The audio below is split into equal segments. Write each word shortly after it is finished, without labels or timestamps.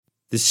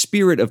The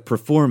spirit of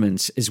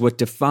performance is what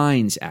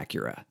defines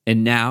Acura.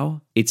 And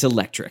now, it's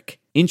electric.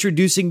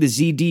 Introducing the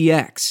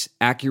ZDX,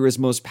 Acura's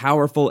most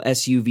powerful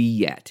SUV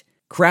yet.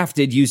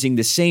 Crafted using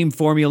the same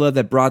formula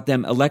that brought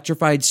them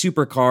electrified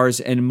supercars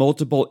and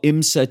multiple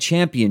IMSA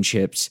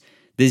championships,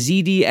 the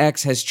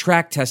ZDX has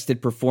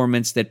track-tested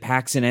performance that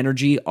packs an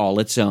energy all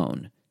its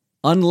own.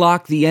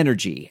 Unlock the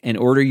energy and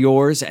order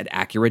yours at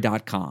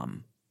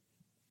Acura.com.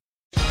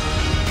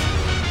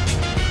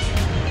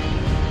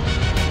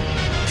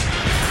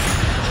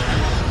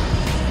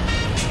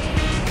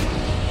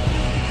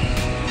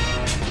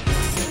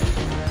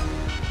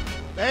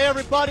 Hey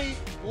everybody,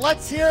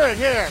 let's hear it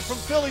here from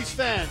Phillies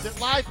fans at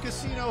Live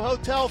Casino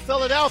Hotel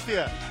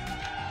Philadelphia.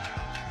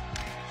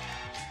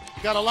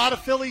 We got a lot of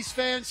Phillies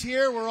fans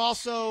here. We're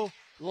also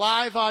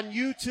live on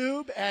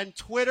YouTube and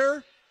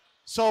Twitter.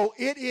 So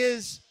it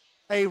is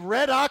a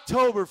red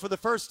October for the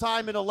first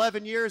time in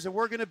 11 years, and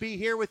we're going to be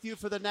here with you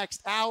for the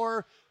next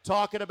hour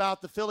talking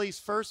about the Phillies'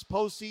 first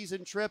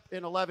postseason trip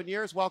in 11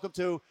 years. Welcome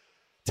to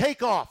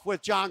Takeoff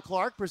with John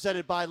Clark,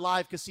 presented by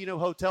Live Casino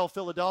Hotel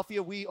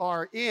Philadelphia. We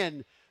are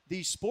in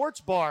the sports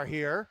bar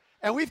here,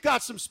 and we've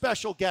got some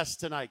special guests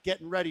tonight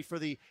getting ready for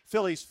the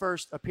Phillies'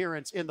 first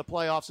appearance in the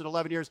playoffs in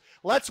 11 years.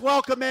 Let's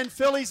welcome in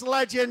Phillies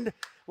legend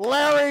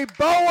Larry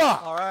Bowa.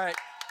 All right.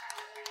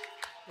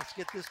 Let's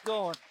get this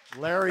going.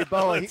 Larry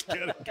Bowa. Let's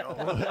get it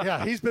going.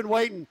 Yeah, he's been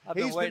waiting. I've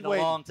been waiting a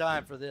long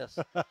time for this.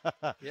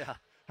 Yeah.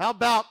 How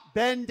about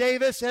Ben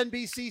Davis,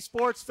 NBC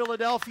Sports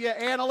Philadelphia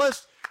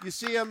analyst? You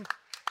see him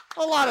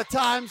a lot of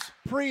times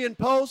pre and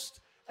post.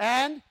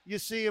 And you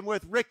see him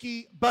with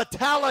Ricky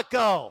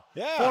Bottalico,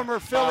 former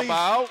Phillies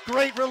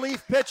great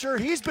relief pitcher.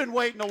 He's been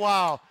waiting a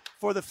while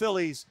for the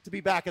Phillies to be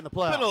back in the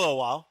playoffs. It's been a little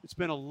while. It's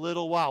been a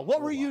little while.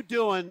 What were you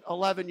doing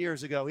 11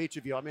 years ago, each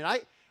of you? I mean,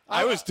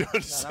 I was doing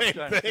the same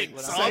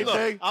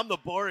thing. I'm the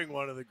boring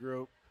one of the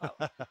group.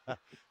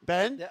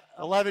 Ben,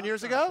 11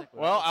 years ago?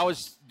 Well, I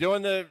was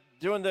doing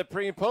the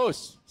pre and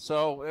post.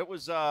 So it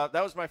was that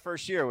was my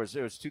first year. It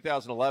was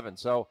 2011.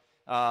 So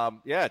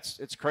yeah,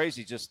 it's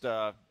crazy. Just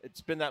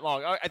it's been that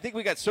long. I think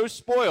we got so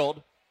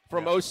spoiled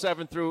from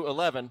 07 through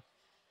 11,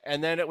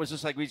 and then it was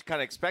just like we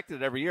kind of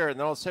expected it every year, and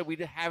then all of a sudden we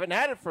haven't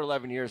had it for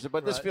 11 years.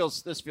 But this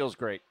feels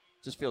great.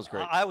 Just feels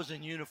great. I was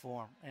in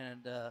uniform,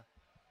 and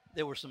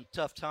there were some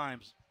tough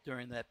times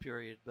during that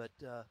period. But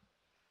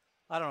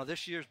I don't know.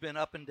 This year's been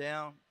up and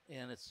down,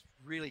 and it's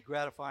really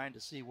gratifying to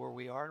see where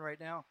we are right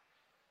now.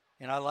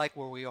 And I like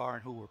where we are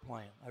and who we're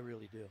playing. I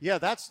really do. Yeah,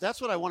 that's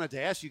what I wanted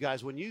to ask you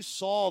guys. When you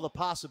saw the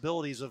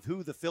possibilities of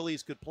who the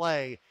Phillies could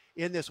play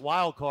in this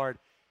wild card,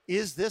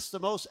 is this the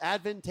most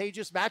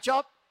advantageous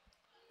matchup?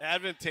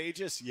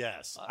 Advantageous,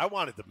 yes. I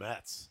wanted the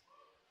Mets.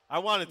 I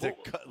wanted to.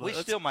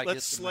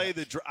 Let's slay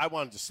the. I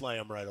wanted to slay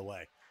them right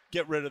away.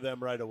 Get rid of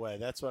them right away.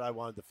 That's what I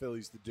wanted the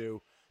Phillies to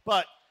do.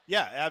 But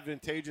yeah,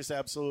 advantageous,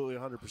 absolutely,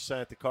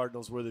 100%. The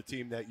Cardinals were the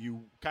team that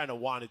you kind of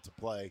wanted to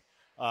play.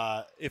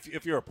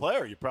 If you're a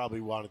player, you probably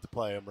wanted to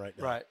play them right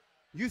now. Right.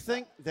 You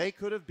think they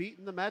could have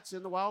beaten the Mets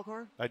in the wild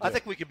card? I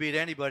think we could beat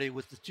anybody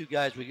with the two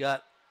guys we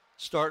got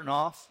starting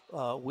off,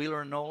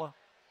 Wheeler and Nola.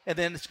 And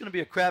then it's going to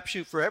be a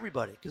crapshoot for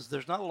everybody because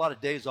there's not a lot of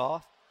days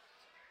off.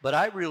 But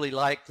I really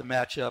like the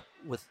matchup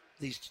with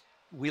these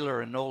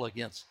Wheeler and Nola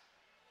against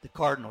the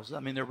Cardinals.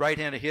 I mean, they're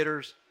right-handed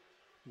hitters.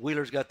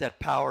 Wheeler's got that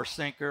power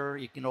sinker.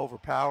 You can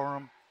overpower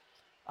them.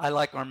 I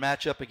like our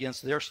matchup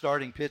against their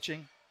starting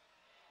pitching.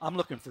 I'm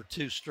looking for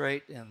two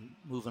straight and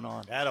moving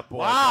on. Attaboy,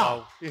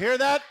 wow. You hear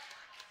that?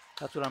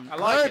 That's what I'm.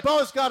 Larry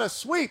Bowa's got a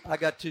sweep. I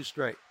got two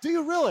straight. Do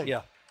you really?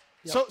 Yeah.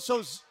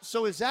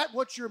 So is that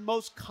what you're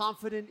most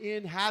confident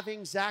in,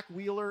 having Zach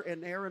Wheeler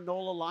and Aaron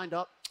Nola lined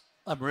up?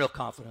 I'm real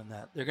confident in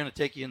that. They're going to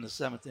take you in the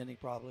seventh inning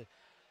probably.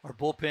 Our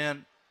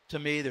bullpen, to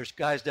me, there's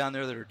guys down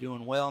there that are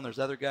doing well, and there's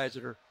other guys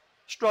that are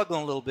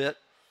struggling a little bit.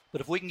 But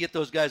if we can get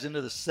those guys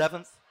into the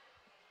seventh,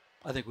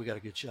 I think we got a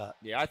good shot.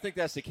 Yeah, I think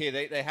that's the key.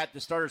 The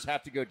starters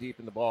have to go deep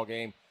in the ball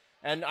game,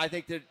 and I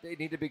think that they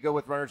need to be good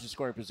with runners in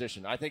scoring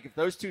position. I think if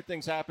those two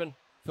things happen,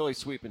 Philly's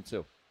sweeping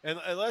too. And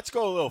let's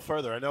go a little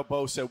further. I know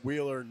Bo said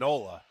Wheeler,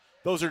 Nola.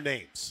 Those are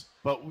names,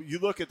 but you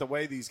look at the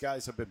way these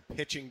guys have been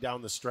pitching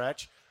down the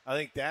stretch. I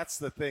think that's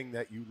the thing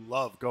that you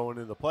love going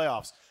into the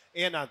playoffs.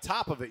 And on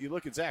top of it, you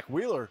look at Zach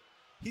Wheeler.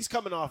 He's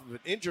coming off of an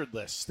injured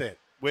list stint,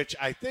 which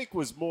I think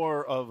was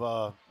more of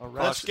a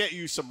let's get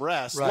you some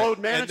rest. Right. Load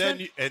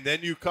management. And then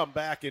you come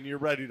back and you're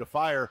ready to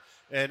fire.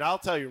 And I'll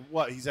tell you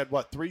what, he's had,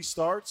 3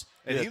 starts?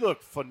 And he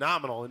looked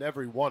phenomenal in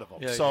every one of them.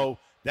 Yeah, so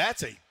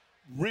that's a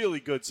really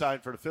good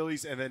sign for the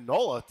Phillies. And then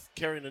Nola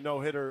carrying a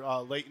no-hitter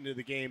late into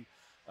the game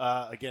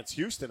against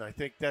Houston. I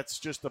think that's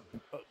just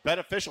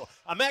beneficial.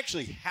 I'm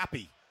actually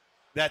happy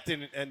that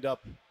didn't end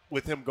up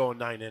with him going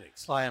 9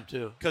 innings. I am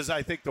too. Because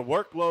I think the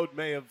workload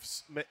may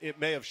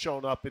have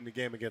shown up in the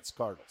game against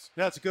Cardinals.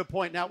 That's a good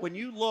point. Now, when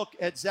you look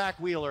at Zach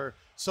Wheeler,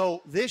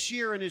 so this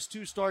year in his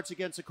 2 starts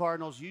against the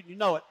Cardinals, you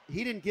know it,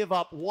 he didn't give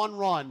up 1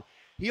 run.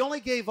 He only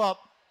gave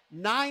up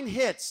 9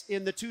 hits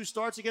in the 2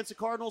 starts against the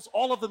Cardinals,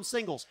 all of them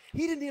singles.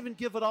 He didn't even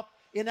give it up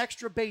in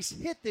extra base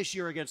hit this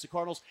year against the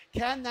Cardinals.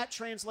 Can that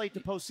translate to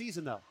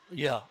postseason, though?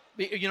 Yeah.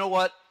 You know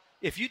what?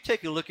 If you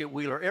take a look at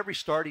Wheeler, every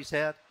start he's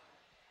had,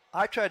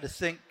 I tried to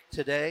think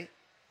today,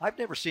 I've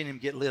never seen him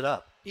get lit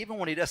up. Even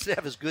when he doesn't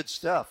have his good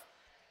stuff.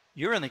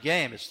 You're in the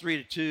game. It's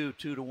 3-2,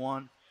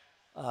 2-1.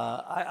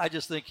 I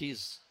just think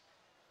he's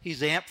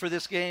amped for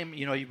this game.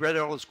 You know, you read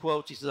all his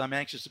quotes. He says, I'm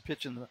anxious to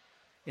pitch in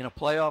a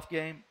playoff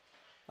game.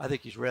 I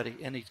think he's ready.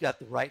 And he's got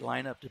the right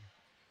lineup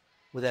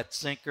with that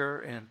sinker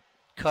and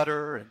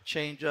cutter and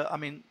changeup. I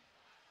mean,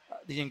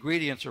 the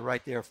ingredients are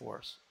right there for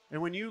us.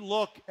 And when you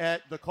look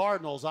at the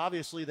Cardinals,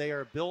 obviously they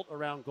are built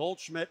around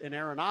Goldschmidt and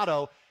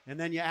Arenado, and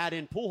then you add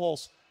in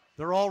Pujols.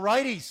 They're all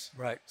righties.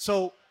 Right.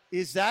 So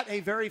is that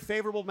a very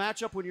favorable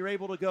matchup when you're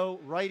able to go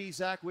righty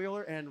Zach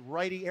Wheeler and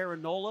righty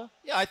Aaron Nola?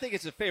 Yeah, I think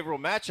it's a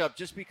favorable matchup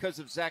just because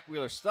of Zach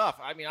Wheeler's stuff.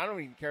 I mean, I don't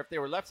even care if they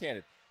were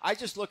left-handed. I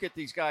just look at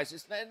these guys,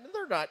 and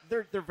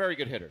they're very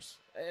good hitters,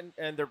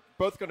 and they're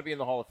both going to be in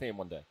the Hall of Fame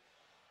one day.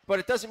 But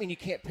it doesn't mean you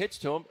can't pitch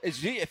to them.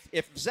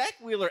 If Zach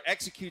Wheeler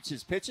executes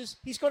his pitches,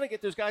 he's going to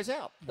get those guys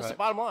out. That's the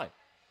bottom line.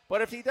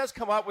 But if he does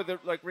come out with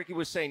like Ricky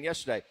was saying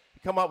yesterday,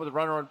 you come out with a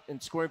runner in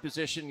scoring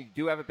position, you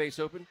do have a base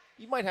open,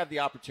 you might have the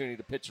opportunity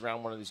to pitch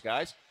around one of these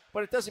guys.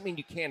 But it doesn't mean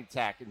you can't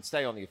attack and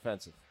stay on the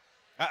offensive.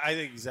 I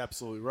think he's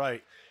absolutely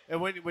right.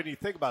 And when you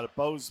think about it,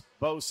 Bo's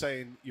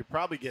saying you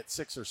probably get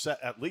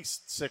at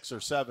least 6 or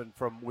 7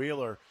 from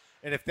Wheeler.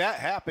 And if that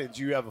happens,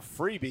 you have a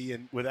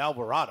freebie with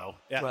Alvarado,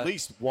 at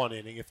least one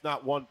inning, if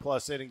not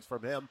 1+ innings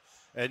from him.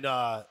 And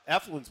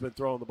Eflin's been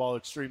throwing the ball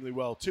extremely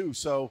well, too.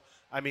 So,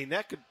 I mean,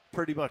 that could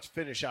pretty much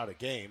finish out a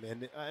game.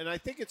 And I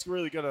think it's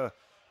really going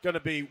to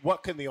be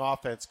what can the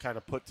offense kind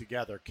of put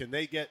together? Can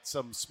they get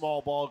some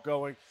small ball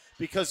going?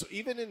 Because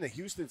even in the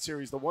Houston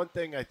series, the one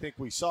thing I think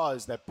we saw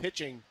is that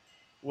pitching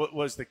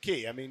was the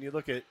key. I mean, you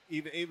look at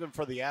even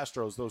for the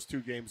Astros, those 2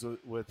 games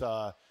with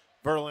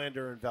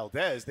Verlander and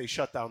Valdez, they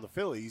shut down the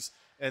Phillies,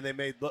 and they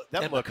made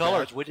them look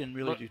McCullers, bad. we didn't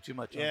really do too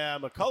much. Yeah,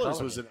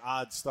 McCullers was an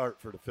odd start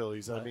for the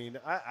Phillies. Right. I mean,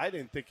 I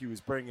didn't think he was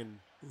bringing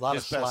a lot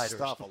his of best sliders.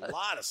 stuff. A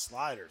lot of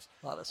sliders.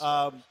 Sliders.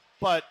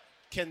 But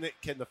can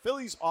the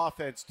Phillies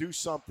offense do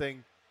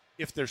something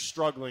if they're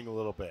struggling a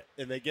little bit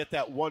and they get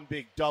that one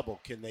big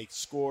double? Can they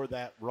score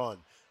that run?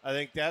 I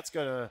think that's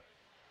gonna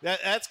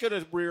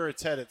rear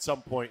its head at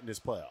some point in this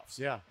playoffs.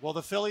 Yeah. Well,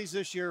 the Phillies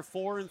this year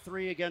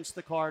 4-3 against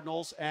the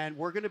Cardinals, and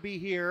we're going to be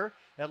here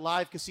at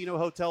Live Casino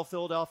Hotel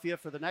Philadelphia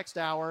for the next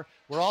hour.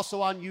 We're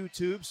also on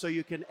YouTube, so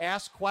you can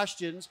ask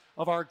questions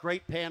of our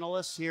great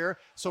panelists here.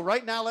 So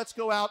right now, let's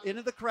go out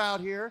into the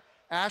crowd here.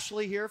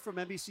 Ashley here from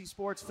NBC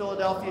Sports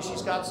Philadelphia.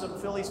 She's got some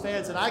Phillies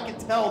fans, and I can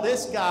tell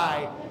this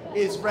guy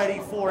is ready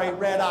for a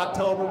red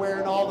October,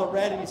 wearing all the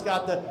red, and he's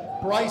got the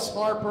Bryce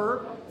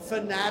Harper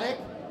fanatic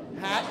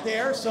hat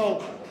there.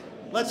 So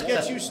let's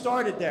get you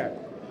started there.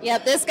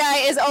 Yep, this guy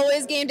is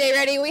always game day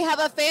ready. We have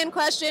a fan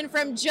question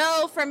from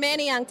Joe from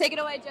Manayunk. Take it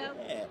away, Joe.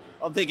 Yeah,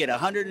 I'm thinking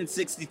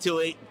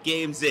 162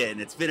 games in.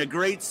 It's been a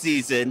great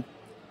season.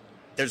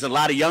 There's a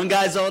lot of young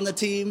guys on the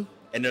team,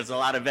 and there's a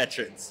lot of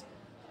veterans.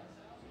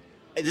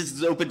 And this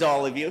is open to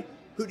all of you.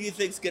 Who do you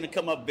think is going to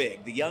come up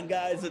big, the young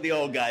guys or the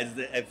old guys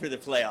for the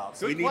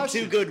playoffs? We need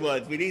 2 good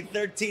ones. We need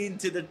 13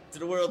 to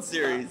the World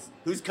Series.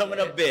 Who's coming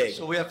up big?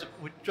 So we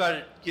try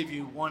to give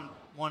you one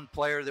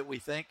player that we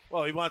think.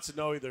 Well, he wants to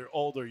know either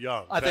old or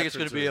young. I think it's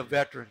going to be a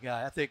veteran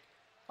guy. I think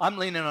I'm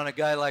leaning on a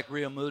guy like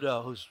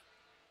Realmuto, who's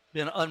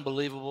been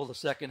unbelievable the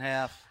second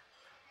half,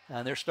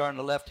 and they're starting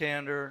the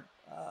left-hander.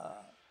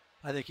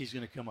 I think he's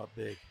going to come up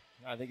big.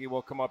 I think he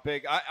will come up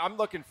big. I'm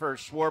looking for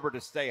Schwarber to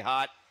stay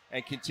hot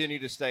and continue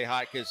to stay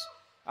hot because,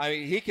 I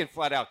mean, he can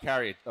flat out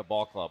carry a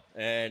ball club.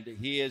 And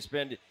he has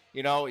been,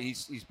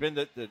 he's been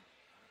the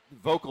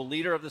vocal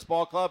leader of this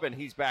ball club, and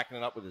he's backing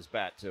it up with his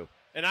bat, too.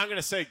 And I'm going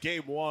to say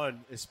game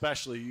 1,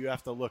 especially, you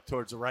have to look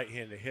towards the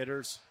right-handed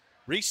hitters.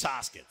 Rhys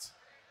Hoskins.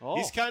 Oh.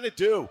 He's kind of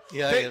due.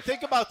 Yeah,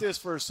 think about this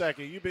for a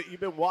second. You've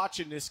been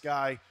watching this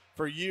guy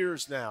for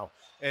years now,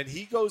 and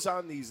he goes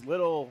on these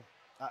little,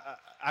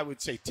 I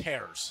would say,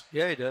 tears.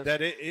 Yeah, he does.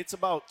 That it's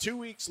about 2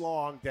 weeks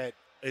long that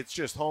it's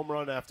just home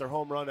run after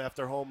home run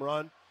after home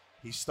run.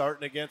 He's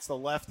starting against the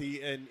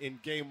lefty in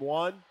game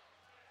 1.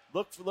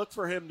 Look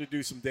for him to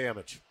do some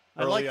damage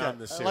early on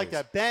this series. I like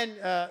that. Ben,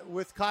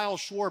 with Kyle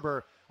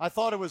Schwarber, I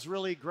thought it was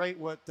really great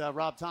what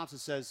Rob Thompson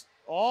says.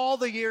 All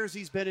the years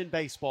he's been in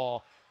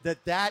baseball,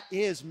 that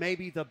is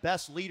maybe the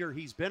best leader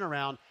he's been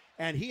around,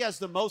 and he has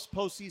the most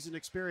postseason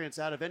experience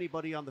out of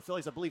anybody on the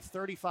Phillies. I believe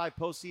 35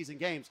 postseason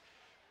games.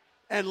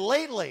 And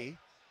lately,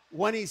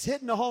 when he's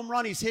hitting a home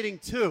run, he's hitting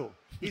 2.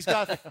 He's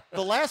got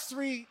the last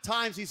 3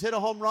 times he's hit a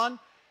home run,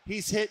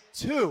 he's hit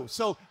 2.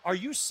 So are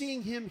you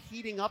seeing him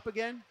heating up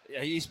again?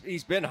 Yeah,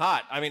 he's been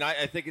hot. I mean,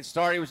 I think it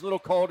started. He was a little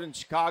cold in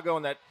Chicago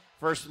in that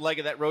first leg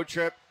of that road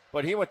trip.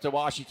 But he went to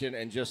Washington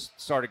and just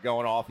started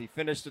going off. He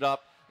finished it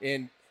up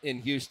in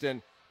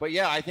Houston. But,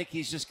 yeah, I think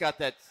he's just got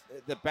the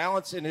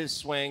balance in his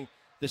swing,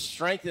 the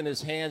strength in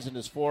his hands and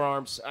his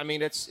forearms. I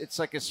mean, it's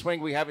like a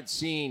swing we haven't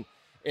seen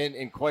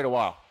in quite a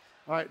while.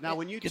 All right, now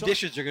when you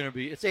conditions are going to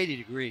be, it's 80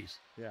 degrees.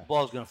 Yeah. The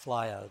ball's going to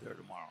fly out of there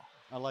tomorrow.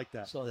 I like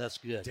that. So that's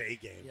good. Day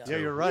game. Yeah,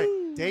 you're right.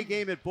 Day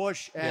game at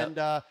Busch. And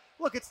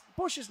look,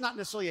 Busch is not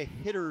necessarily a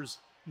hitter's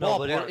ballpark.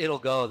 But it'll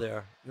go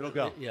there. It'll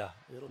go.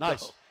 It'll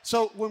nice. go.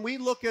 So when we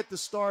look at the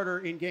starter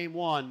in game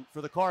 1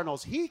 for the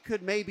Cardinals, he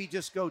could maybe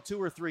just go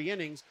 2 or 3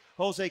 innings,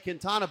 Jose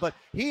Quintana, but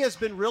he has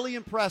been really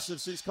impressive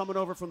since coming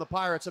over from the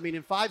Pirates. I mean,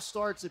 in 5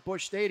 starts at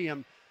Busch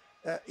Stadium,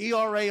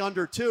 ERA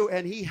under 2,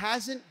 and he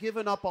hasn't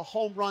given up a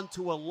home run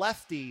to a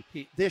lefty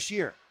this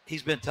year.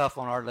 He's been tough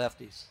on our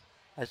lefties.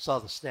 I saw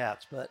the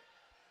stats, but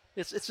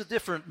it's a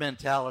different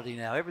mentality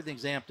now.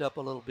 Everything's amped up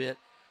a little bit.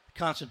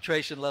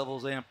 Concentration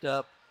levels amped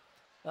up.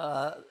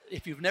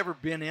 If you've never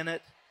been in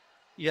it,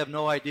 you have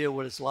no idea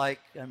what it's like.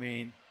 I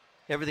mean,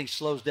 everything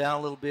slows down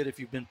a little bit if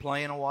you've been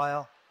playing a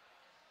while.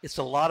 It's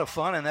a lot of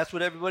fun, and that's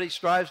what everybody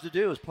strives to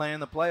do is play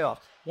in the playoffs.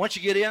 Once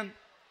you get in,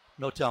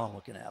 no telling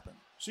what can happen.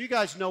 So you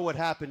guys know what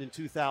happened in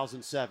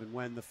 2007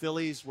 when the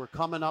Phillies were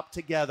coming up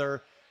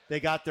together. They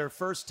got their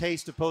first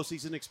taste of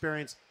postseason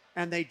experience,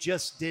 and they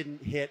just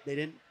didn't hit. They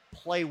didn't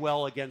play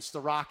well against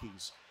the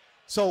Rockies.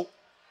 So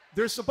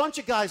there's a bunch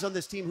of guys on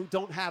this team who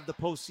don't have the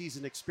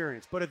postseason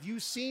experience. But have you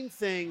seen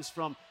things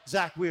from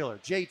Zach Wheeler,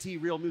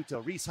 JT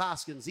Realmuto, Rhys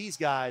Hoskins, these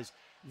guys,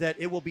 that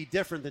it will be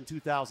different than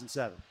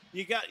 2007?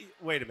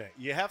 Wait a minute.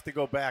 You have to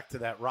go back to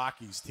that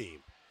Rockies team.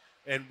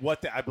 And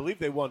I believe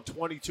they won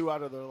 22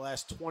 out of their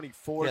last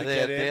 24 to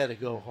get in. They had to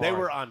go hard. They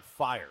were on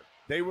fire.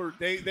 They would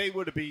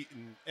have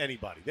beaten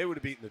anybody. They would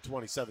have beaten the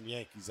 27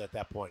 Yankees at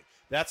that point.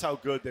 That's how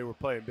good they were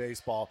playing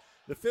baseball.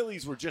 The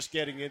Phillies were just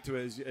getting into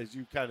it, as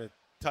you kind of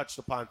touched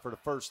upon, for the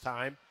first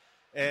time,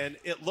 and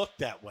it looked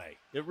that way.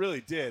 It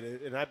really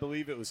did, and I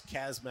believe it was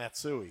Kaz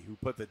Matsui who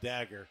put the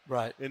dagger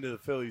into the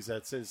Phillies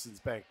at Citizens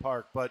Bank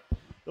Park. But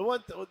the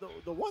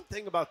one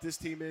thing about this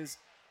team is,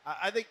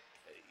 I think,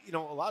 a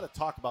lot of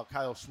talk about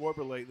Kyle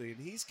Schwarber lately, and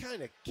he's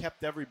kind of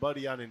kept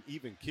everybody on an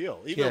even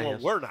keel, even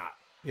when we're not.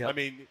 Yep. I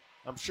mean,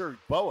 I'm sure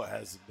Bowa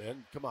hasn't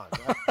been. Come on.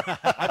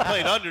 I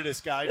played under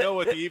this guy. I know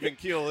what the even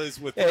keel is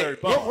with Larry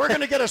Bowa. We're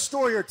going to get a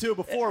story or two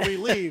before we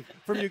leave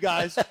from you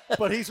guys,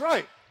 but he's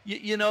right.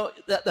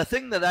 The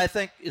thing that I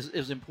think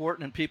is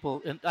important,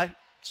 and I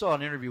saw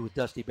an interview with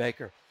Dusty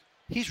Baker.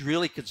 He's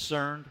really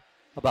concerned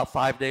about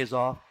 5 days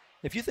off.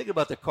 If you think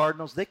about the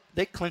Cardinals,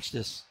 they clinched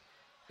this.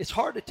 It's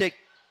hard to take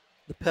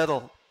the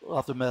pedal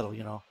off the metal,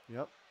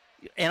 Yep.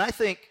 And I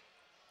think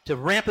to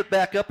ramp it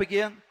back up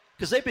again,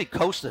 because they've been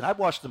coasting. I've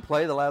watched them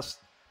play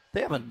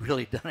they haven't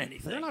really done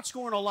anything. They're not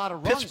scoring a lot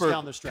of runs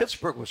down the stretch.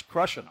 Pittsburgh was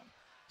crushing them.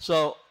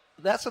 So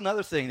that's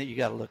another thing that you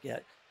got to look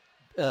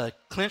at.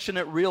 Clinching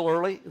it real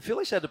early. The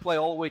Phillies had to play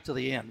all the way to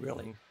the end,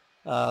 really.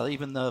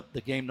 Even the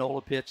game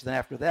Nola pitched. Then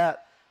after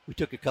that, we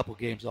took a couple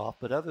games off.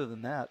 But other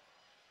than that,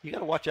 you got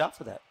to watch out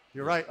for that.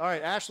 You're right. All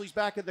right, Ashley's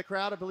back in the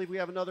crowd. I believe we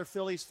have another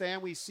Phillies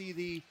fan. We see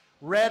the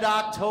Red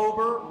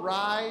October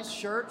Rise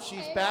shirt.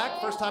 She's back.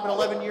 First time in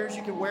 11 years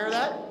you can wear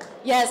that.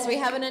 Yes, we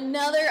have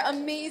another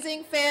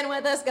amazing fan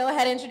with us. Go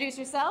ahead and introduce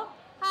yourself.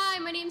 Hi,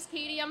 my name's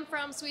Katie. I'm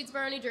from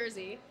Swedesboro, New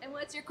Jersey. And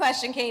what's your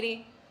question,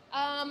 Katie?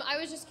 I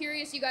was just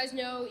curious. You guys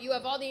know you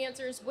have all the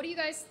answers. What do you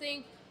guys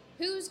think?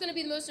 Who's going to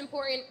be the most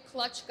important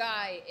clutch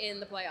guy in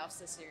the playoffs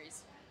this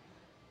series?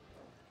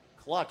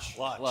 Clutch.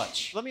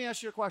 Let me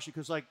ask you a question,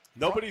 because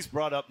nobody's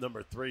brought up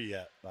number 3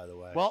 yet, by the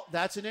way. Well,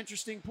 that's an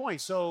interesting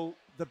point. So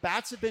the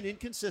bats have been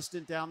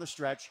inconsistent down the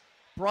stretch.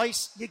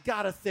 Bryce, you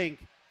got to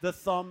think the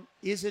thumb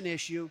is an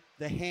issue.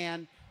 The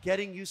hand,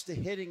 getting used to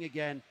hitting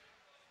again.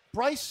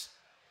 Bryce,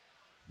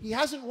 he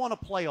hasn't won a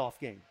playoff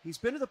game. He's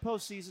been to the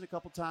postseason a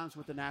couple times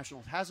with the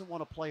Nationals, hasn't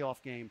won a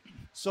playoff game.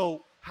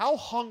 So how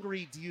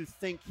hungry do you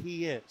think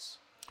he is?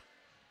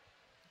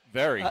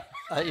 Very.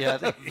 I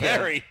think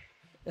very.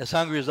 As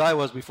hungry as I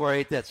was before I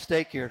ate that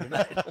steak here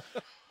tonight.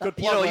 Good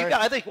plug, Larry.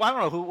 I don't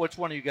know which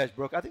one of you guys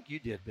broke. I think you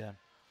did, Ben.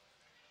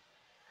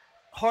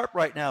 Harp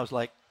right now is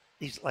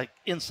he's like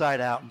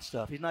inside out and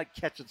stuff. He's not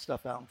catching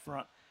stuff out in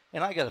front.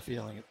 And I got a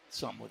feeling it's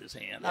something with his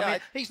hand. I mean,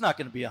 he's not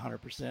going to be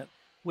 100%.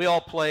 We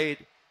all played.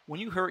 When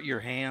you hurt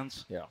your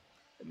hands,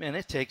 man,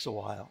 it takes a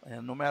while.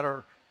 And no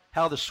matter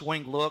how the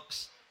swing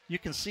looks, you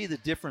can see the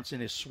difference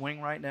in his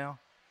swing right now.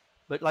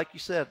 But like you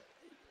said,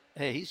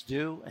 hey, he's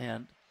due,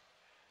 and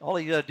all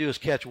you got to do is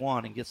catch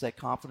one and gets that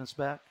confidence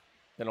back.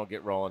 Then he'll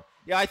get rolling.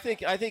 Yeah, I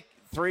think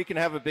 3 can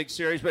have a big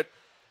series, but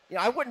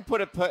I wouldn't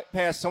put it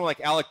past someone like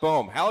Alec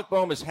Boehm. Alec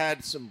Boehm has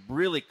had some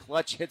really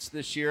clutch hits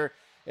this year.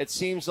 It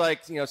seems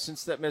like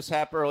since that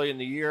mishap early in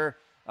the year,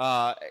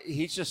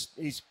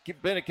 he's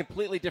been a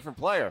completely different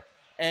player,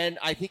 and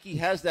I think he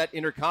has that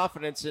inner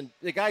confidence. And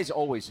the guy's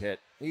always hit.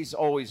 He's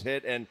always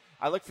hit, and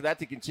I look for that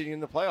to continue in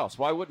the playoffs.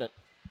 Why wouldn't it?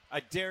 I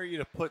dare you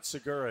to put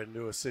Segura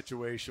into a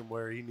situation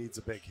where he needs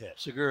a big hit.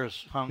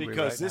 Segura's hungry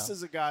because right this now.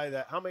 is a guy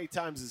that, how many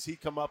times has he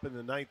come up in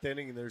the 9th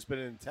inning and there's been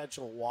an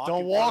intentional walk?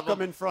 Don't walk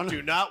him in front of him.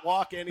 Do not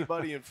walk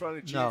anybody in front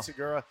of Gene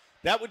Segura.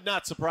 That would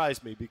not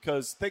surprise me,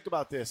 because think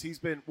about this. He's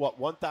been,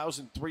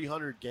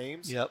 1,300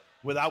 games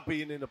without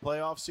being in a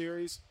playoff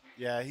series?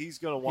 Yeah, he's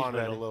going to want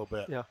it a little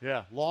bit.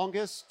 Yeah.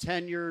 Longest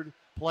tenured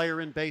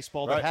player in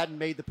baseball that hadn't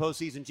made the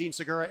postseason, Gene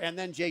Segura, and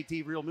then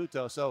JT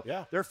Realmuto. So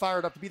they're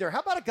fired up to be there. How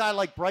about a guy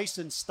like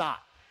Bryson Stott?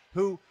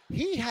 who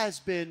he has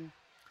been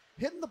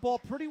hitting the ball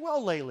pretty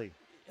well lately.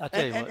 I'll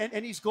tell you what.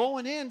 And he's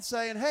going in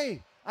saying,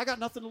 hey, I got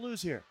nothing to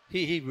lose here.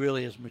 He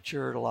really has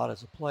matured a lot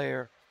as a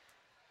player.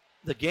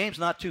 The game's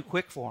not too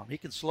quick for him. He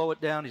can slow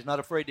it down. He's not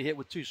afraid to hit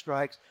with 2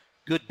 strikes.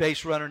 Good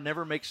base runner,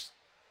 never makes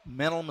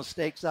mental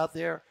mistakes out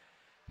there.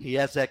 He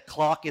has that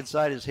clock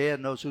inside his head,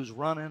 knows who's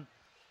running.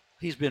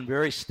 He's been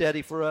very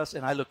steady for us,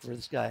 and I look for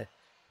this guy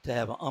to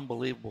have an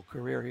unbelievable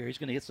career here. He's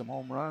going to hit some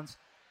home runs.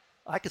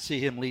 I could see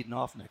him leading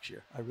off next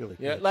year. I really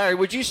could. Yeah, Larry,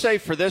 would you say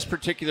for this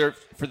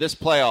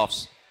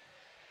playoffs,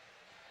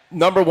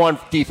 number one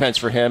defense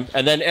for him,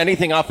 and then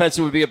anything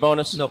offensive would be a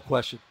bonus? No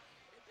question.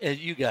 And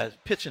you guys,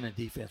 pitching and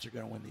defense are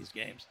going to win these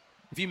games.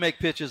 If you make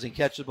pitches and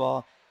catch the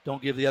ball,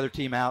 don't give the other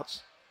team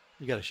outs,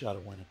 you got a shot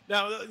at winning.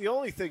 Now, the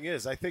only thing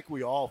is, I think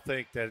we all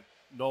think that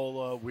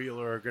Nola,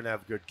 Wheeler are going to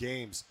have good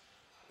games.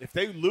 If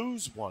they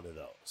lose one of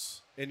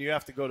those and you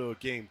have to go to a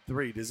game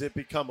 3, does it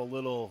become a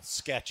little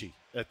sketchy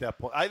at that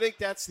point? I think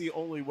that's the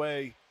only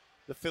way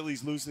the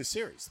Phillies lose this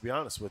series, to be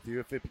honest with you,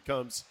 if it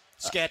becomes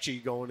sketchy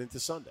going into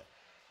Sunday.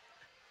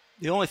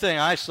 The only thing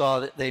I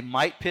saw that they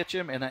might pitch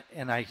him, and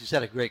he's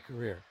had a great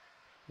career.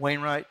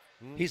 Wainwright,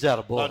 he's out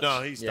of bullets. Oh,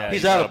 no, he's done.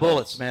 He's out of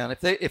bullets, man.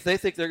 If they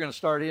think they're going to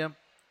start him,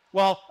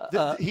 well,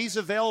 he's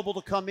available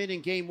to come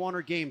in game 1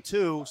 or game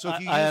 2. So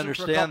if you use him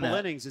for a couple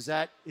innings, is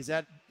that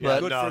good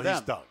for them?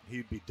 He's done.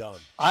 He'd be done.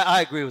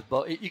 I agree with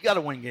both. You got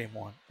to win game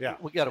 1. Yeah,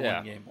 we got to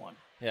win game 1.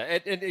 Yeah,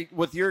 and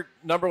with your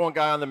number one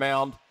guy on the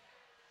mound,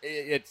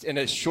 it's in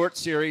a short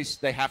series.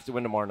 They have to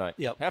win tomorrow night.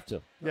 Yep, have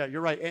to. Yeah,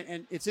 you're right,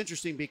 and it's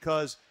interesting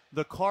because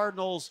the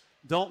Cardinals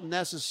don't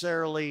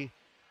necessarily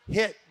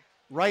hit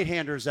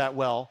right-handers that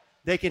well.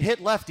 They can hit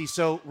lefties.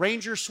 So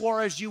Ranger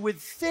Suarez, you would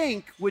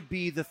think, would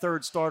be the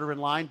third starter in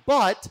line.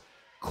 But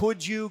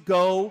could you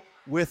go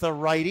with a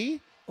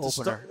righty,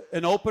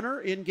 an opener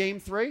in game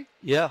 3?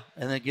 Yeah,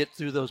 and then get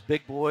through those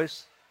big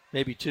boys,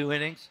 maybe 2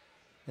 innings,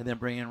 and then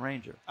bring in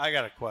Ranger. I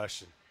got a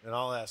question, and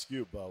I'll ask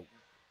you, Bo.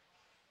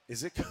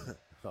 Is it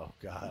 – oh,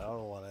 God, I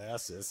don't want to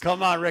ask this.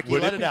 Come on, Ricky,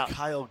 let it be out.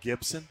 Kyle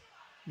Gibson?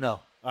 No.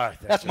 All right.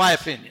 That's my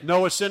opinion.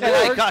 Noah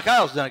Syndergaard? Hey,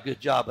 Kyle's done a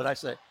good job, but I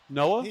say –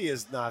 Noah? He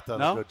has not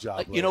done a good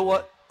job. You know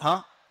what?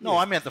 Huh? No,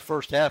 I meant the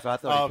first half. I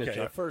thought he pitched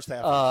the first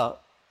half.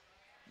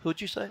 Who'd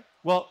you say?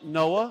 Well,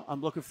 Noah, I'm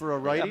looking for a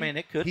righty. I mean,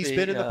 it could be. He's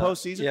been in the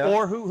postseason. Yeah.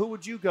 Or who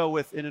would you go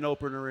with in an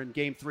opener in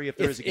game 3 if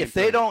there is a game 3? If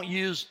they don't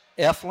use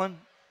Eflin,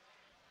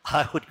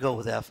 I would go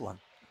with Eflin.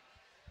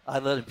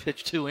 I'd let him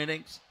pitch 2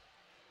 innings.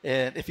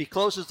 And if he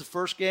closes the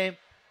first game,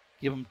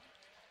 give him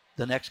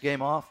the next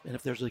game off. And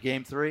if there's a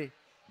game 3,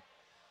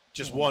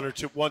 just 1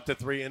 to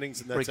 3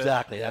 innings, and that's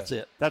exactly, that's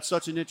it. That's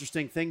such an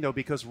interesting thing, though,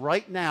 because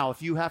right now,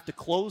 if you have to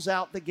close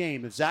out the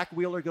game, if Zach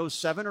Wheeler goes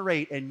 7 or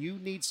 8, and you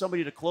need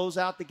somebody to close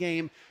out the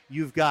game,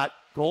 you've got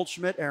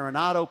Goldschmidt,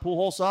 Arenado,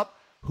 Pujols up.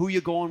 Who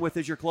you going with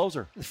as your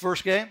closer? The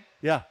first game?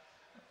 Yeah.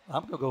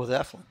 I'm going to go with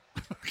Eflin.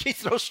 He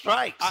throws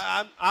strikes.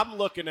 I'm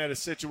looking at a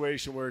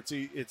situation where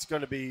it's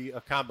going to be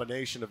a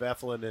combination of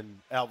Eflin and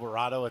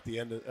Alvarado at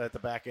the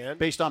back end,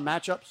 based on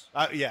matchups.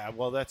 Yeah,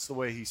 well, that's the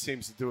way he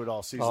seems to do it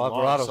all season long.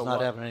 Alvarado's so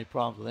not having any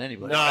problems with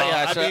anybody. No,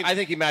 I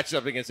think he matches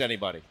up against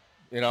anybody.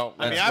 You know,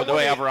 with the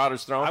way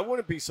Alvarado's thrown. I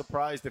wouldn't be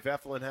surprised if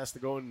Eflin has to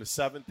go in the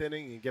 7th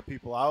inning and get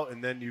people out,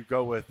 and then you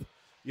go with,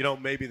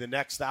 maybe the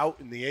next out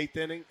in the 8th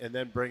inning, and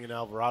then bring in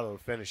Alvarado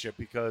to finish it.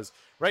 Because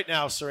right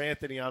now, Sir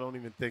Anthony, I don't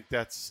even think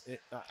that's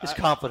his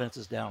confidence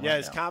is down. Yeah,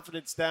 his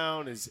confidence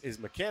down. His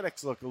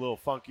mechanics look a little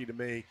funky to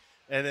me.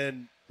 And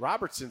then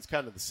Robertson's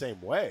kind of the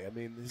same way. I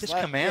mean, his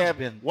command's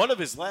been one of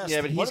his last.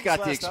 Yeah, but he's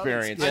got the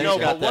experience. I know,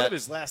 but one of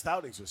his last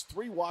outings was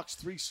 3 walks,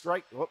 3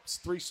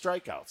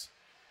 strikeouts.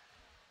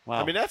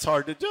 Wow. I mean, that's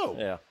hard to do.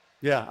 Yeah.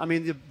 Yeah, I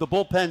mean, the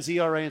bullpen's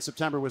ERA in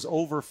September was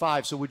over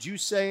 5. So would you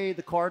say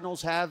the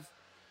Cardinals have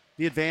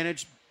the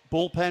advantage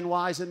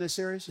bullpen-wise in this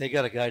series? They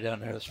got a guy down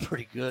there that's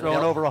pretty good. Throwing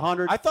over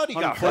 100. I thought he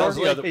got hurt.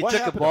 He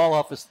took a ball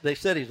off. They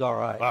said he's all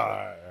right. All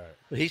right.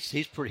 But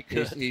he's pretty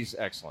good. He's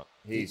excellent.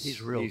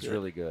 He's really good.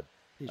 Really good.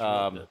 He's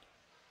really good.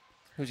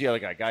 Who's the other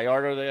guy?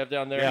 Gallardo they have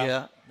down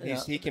there? Yeah.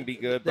 He can be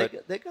good.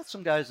 They got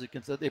some guys that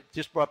can. They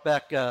just brought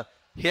back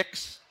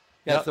Hicks.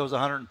 Got throws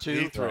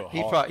 102.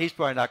 He's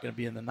probably not going to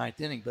be in the 9th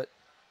inning, but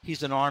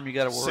he's an arm you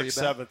got to worry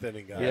about. 6th, 7th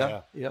inning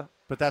guy. Yeah.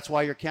 But that's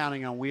why you're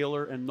counting on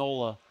Wheeler and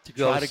Nola to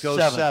go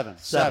 7.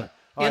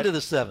 Into the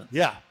 7th.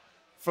 Yeah.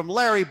 From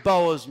Larry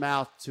Bowa's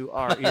mouth to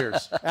our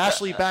ears.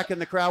 Ashley back in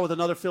the crowd with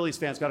another Phillies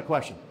fan's got a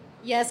question.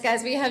 Yes,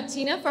 guys, we have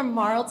Tina from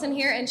Marlton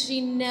here, and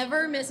she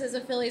never misses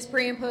a Phillies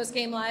pre- and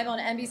post-game live on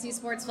NBC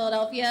Sports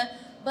Philadelphia.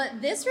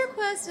 But this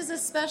request is a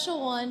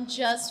special one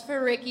just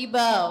for Ricky Bo.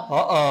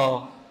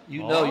 Uh-oh.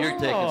 You know you're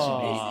taking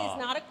some heat. This is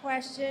not a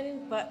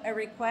question, but a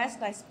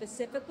request. I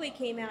specifically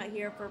came out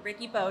here for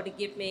Ricky Bo to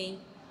give me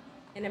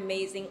an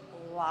amazing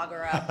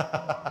lager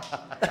up.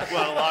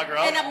 Well, lager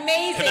up? An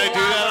amazing Can I do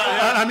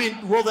that? I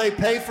mean, will they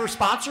pay for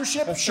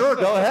sponsorship? Sure,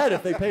 go ahead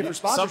if they pay for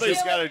sponsorship.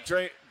 Somebody's got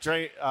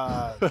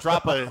to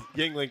drop a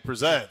Yingling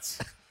Presents.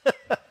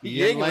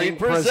 Yingling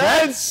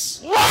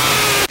Presents. Lager!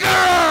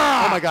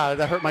 Oh, my God,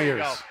 that hurt my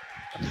ears.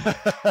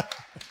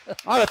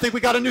 All right, I think we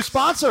got a new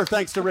sponsor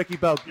thanks to Ricky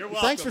Bowe. You're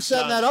welcome, Thanks for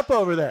setting John. that up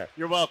over there.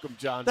 You're welcome,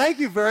 John. Thank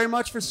you very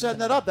much for setting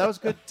that up. That was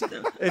good.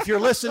 If you're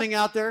listening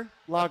out there,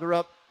 Lager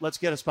Up, let's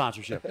get a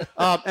sponsorship.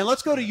 And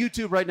let's go to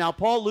YouTube right now.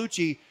 Paul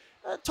Lucci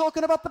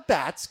talking about the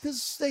bats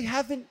because they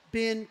haven't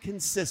been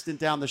consistent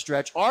down the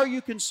stretch. Are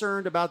you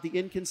concerned about the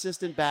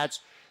inconsistent bats?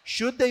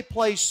 Should they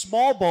play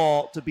small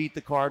ball to beat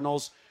the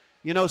Cardinals?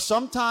 You know,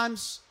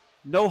 sometimes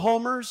no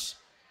homers,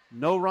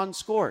 no runs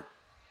scored.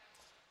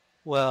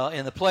 Well,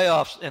 in the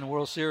playoffs and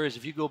World Series,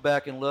 if you go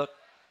back and look,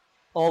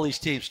 all these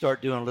teams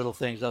start doing little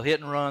things. They'll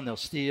hit and run, they'll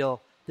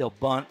steal, they'll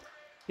bunt.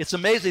 It's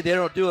amazing they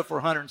don't do it for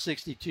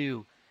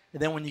 162.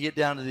 And then when you get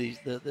down to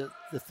the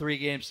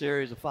 3-game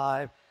series of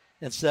 5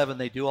 and 7,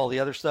 they do all the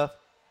other stuff.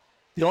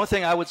 The only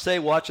thing I would say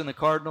watching the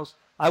Cardinals,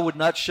 I would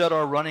not shut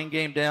our running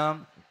game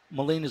down.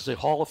 Molina's a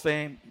Hall of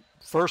Fame,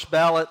 first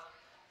ballot,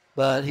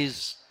 but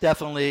he's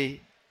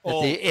definitely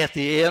at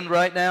the end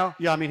right now.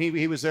 Yeah, I mean,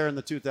 he was there in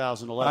the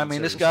 2011 I mean,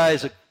 series. this guy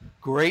is a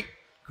great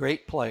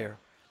player,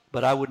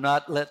 but I would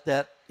not let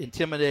that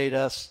intimidate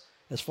us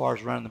as far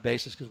as running the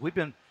bases because we've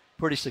been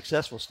pretty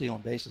successful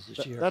stealing bases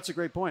this year. That's a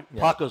great point.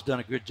 Paco's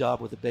done a good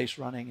job with the base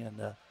running, and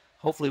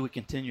hopefully we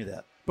continue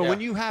that. But when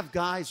you have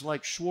guys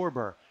like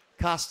Schwarber,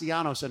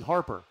 Castellanos, and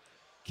Harper,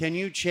 can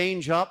you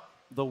change up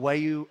the way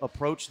you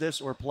approach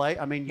this or play?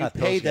 I mean, you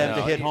pay them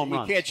to hit home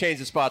runs. You can't change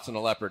the spots on the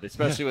Leopard,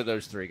 especially with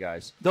those 3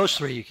 guys. Those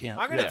 3 you can't.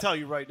 I'm going to tell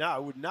you right now, I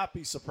would not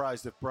be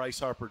surprised if Bryce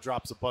Harper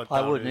drops a bunt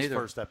down in his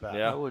first at bat.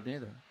 I wouldn't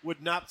either.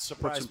 Would not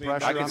surprise me.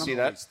 I can see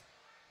that.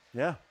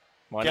 Yeah.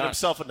 Why get not?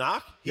 himself a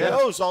knock? He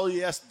knows all he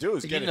has to do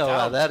is get it down. You know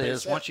how that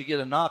is. Once you get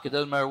a knock, it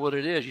doesn't matter what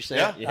it is. You say,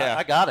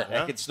 I got it.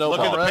 I can snowball.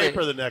 Look at the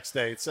paper the next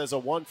day. It says a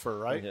 1 for,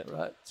 right? Yeah,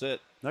 right. That's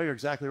it. No, you're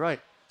exactly right.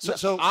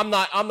 So I'm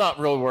not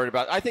really worried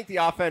about it. I think the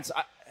offense,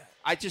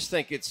 I just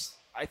think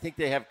I think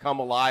they have come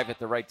alive at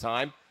the right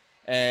time,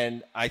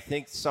 and I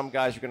think some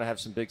guys are going to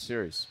have some big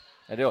series.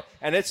 I do,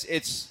 and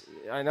it's.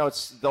 I know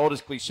it's the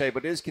oldest cliche,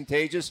 but it is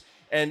contagious.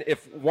 And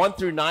if 1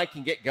 through 9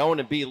 can get going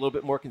and be a little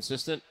bit more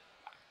consistent,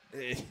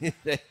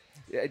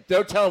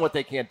 don't tell them what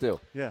they can't do.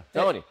 Yeah,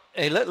 telling you.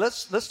 Hey,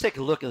 let's take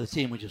a look at the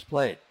team we just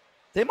played.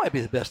 They might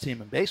be the best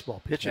team in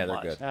baseball pitching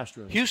wise. They're good.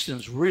 Astros.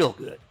 Houston's real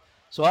good.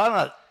 So I'm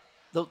not.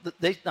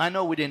 I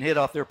know we didn't hit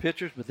off their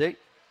pitchers, but they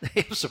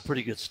have some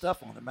pretty good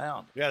stuff on the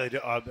mound. Yeah, they do.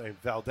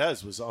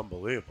 Valdez was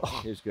unbelievable.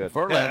 He was good.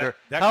 Verlander.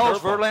 That How old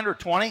is Verlander?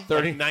 20?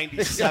 30,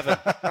 97.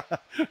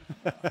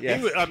 Yeah.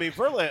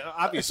 Verlander,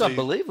 obviously. It's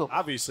unbelievable.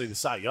 Obviously, the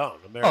Cy Young.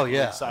 American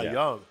League Cy Yeah.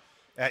 Young.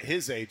 At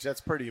his age,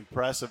 that's pretty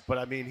impressive. But,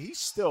 I mean, he's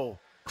still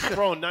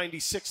throwing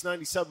 96,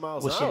 97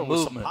 miles With an some hour with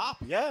some movement. pop.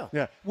 Yeah.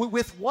 Yeah.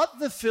 With what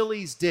the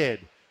Phillies did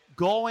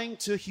going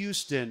to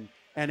Houston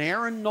and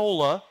Aaron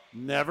Nola,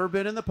 never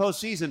been in the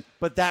postseason,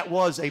 but that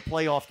was a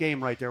playoff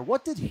game right there.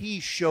 What did he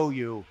show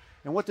you,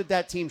 and what did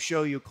that team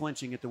show you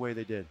clinching it the way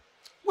they did?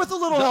 With a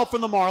little help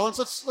from the Marlins.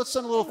 Let's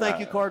send a little thank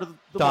you card to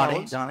the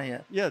Marlins. Donnie,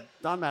 Yeah,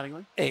 Don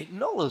Mattingly. Hey,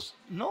 Nola's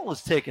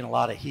taking a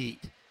lot of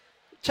heat.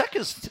 Check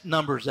his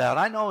numbers out.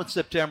 I know in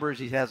September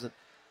he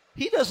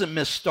doesn't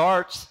miss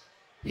starts.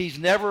 He's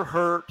never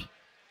hurt.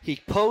 He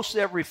posts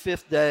every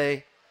 5th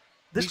day.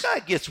 This guy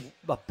gets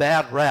a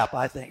bad rap,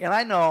 I think. And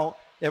I know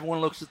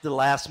everyone looks at the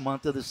last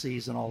month of the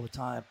season all the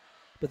time.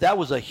 But that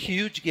was a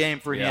huge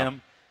game for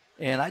him.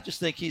 And I just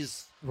think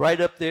he's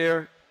right up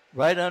there,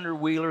 right under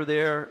Wheeler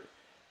there.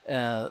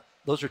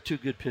 Those are 2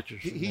 good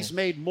pitchers. He's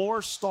made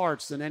more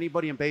starts than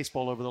anybody in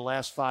baseball over the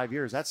last 5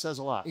 years. That says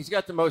a lot. He's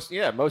got the most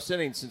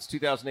innings since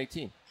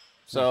 2018.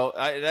 So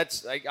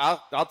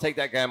I'll take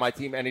that guy on my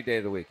team any day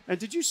of the week. And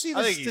did you see the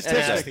I think he's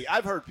statistic? nasty.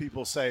 I've heard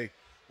people say,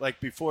 like,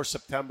 before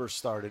September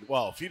started,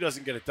 well, if he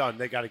doesn't get it done,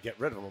 they got to get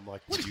rid of him. I'm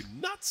like, what are you,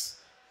 nuts?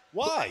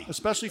 Why?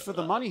 Especially for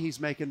the money he's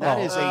making. That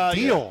is a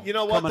deal. Yeah. You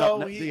know what, coming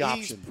though? up, the He's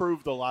option.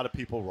 proved a lot of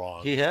people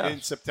wrong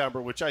in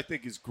September, which I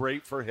think is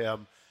great for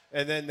him.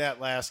 And then that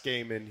last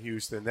game in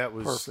Houston, that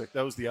was perfect.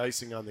 That was the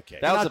icing on the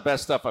cake. That was the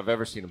best stuff I've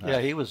ever seen him have.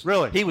 Yeah, he was.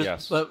 Really? He was.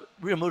 Yes. But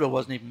Realmuto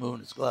wasn't even moving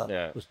his glove.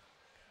 Yeah.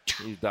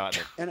 He's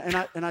dotting it.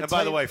 And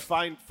by the way,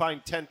 find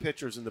 10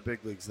 pitchers in the big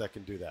leagues that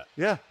can do that.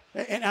 Yeah.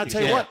 And I'll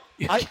tell you what,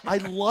 I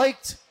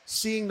liked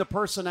seeing the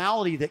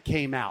personality that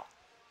came out.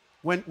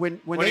 When he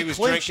they was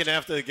clinched, drinking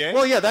after the game?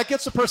 Well, yeah, that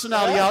gets the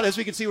personality out, as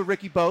we can see with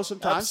Ricky Bowe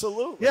sometimes.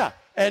 Absolutely. Yeah.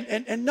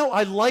 And no,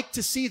 I like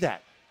to see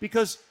that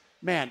because,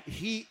 man,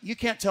 you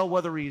can't tell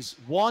whether he's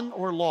won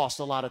or lost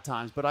a lot of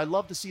times, but I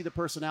love to see the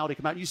personality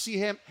come out. You see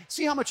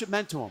how much it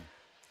meant to him.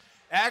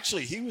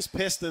 Actually, he was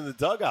pissed in the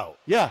dugout.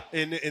 Yeah.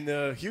 In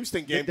the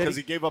Houston game because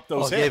he gave up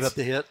those hits. Gave up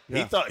the hit.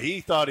 Yeah.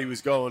 He thought he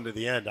was going to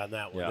the end on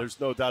that one. Yeah. There's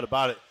no doubt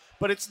about it.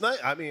 But it's not.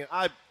 I mean,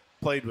 I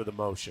played with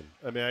emotion.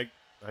 I mean,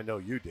 I know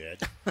you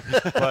did,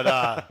 but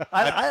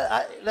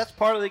I that's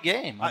part of the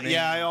game.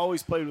 I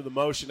always played with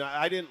emotion.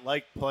 I didn't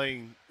like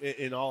playing.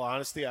 In all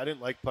honesty, I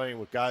didn't like playing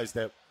with guys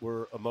that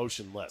were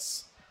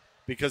emotionless.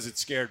 because it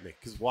scared me.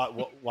 Because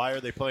why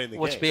are they playing the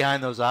game? What's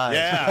behind those eyes?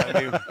 Yeah.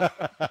 I mean,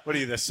 what are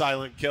you, the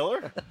silent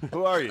killer?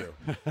 Who are you?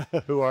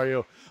 Who are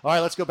you? All right,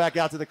 let's go back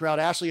out to the crowd.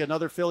 Ashley,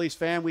 another Phillies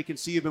fan. We can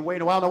see you've been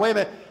waiting a while. Now, wait a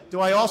minute. Do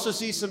I also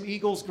see some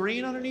Eagles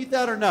green underneath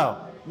that or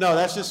no? No,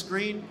 that's just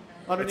green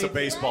underneath. It's a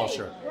baseball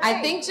shirt.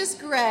 I think just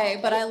gray,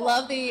 but I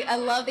love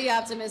the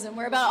optimism.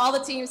 We're about all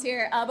the teams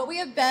here. But we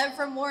have Bev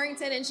from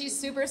Warrington, and she's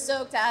super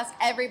stoked to ask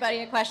everybody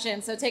a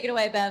question. So take it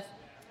away, Bev.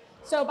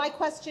 So my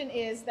question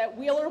is that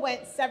Wheeler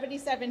went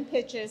 77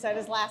 pitches at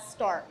his last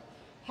start.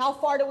 How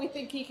far do we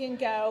think he can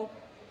go?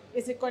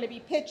 Is it going to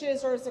be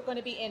pitches or is it going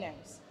to be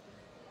innings?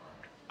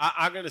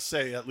 I'm going to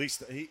say at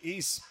least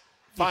he's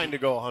fine to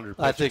go 100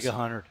 pitches. I think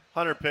 100.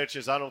 100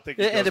 pitches. I don't think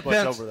he goes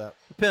much over that.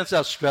 Depends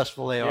how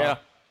stressful they are. Yeah.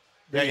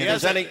 Yeah,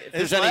 if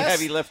there's any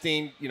heavy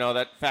lifting,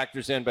 that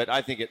factors in, but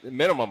I think at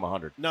minimum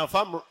 100. Now, if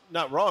I'm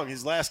not wrong,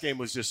 his last game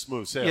was just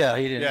smooth sailing. Yeah,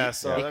 he didn't. Yeah,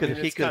 so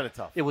it's kind of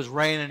tough. It was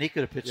raining. He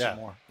could have pitched some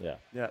more.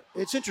 Yeah.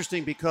 It's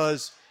interesting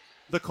because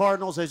the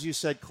Cardinals, as you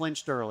said,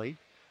 clinched early.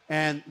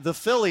 And the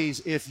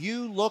Phillies, if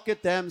you look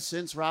at them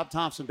since Rob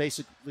Thompson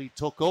basically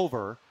took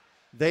over,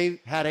 they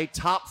had a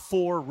top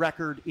 4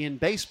 record in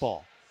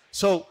baseball.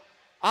 So,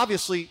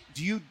 obviously,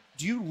 do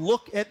you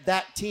look at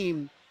that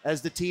team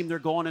as the team they're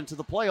going into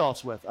the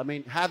playoffs with? I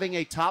mean, having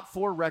a top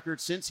 4 record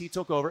since he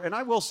took over. And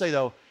I will say,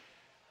 though,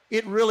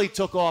 it really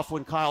took off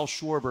when Kyle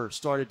Schwarber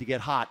started to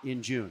get hot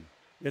in June.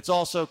 It's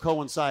also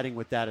coinciding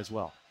with that as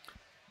well.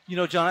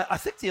 John, I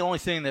think the only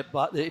thing that,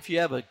 if you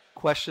have a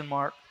question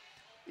mark,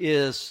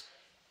 is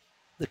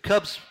the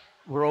Cubs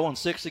were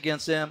 0-6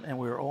 against them, and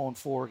we were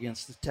 0-4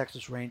 against the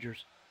Texas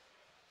Rangers.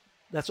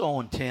 That's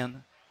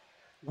 0-10.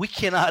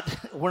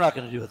 We're not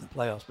going to do it in the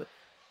playoffs, but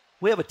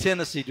we have a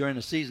tendency during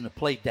the season to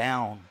play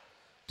down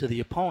to the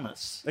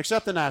opponents.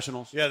 Except the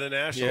Nationals. Yeah, the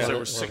Nationals, they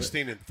were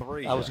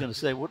 16-3. I was going to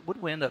say, what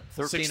did we end up?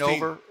 13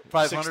 over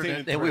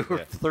 500? And we were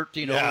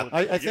 13 over.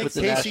 I think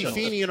Casey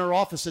Feeney in her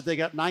office said they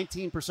got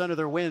 19% of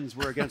their wins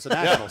were against the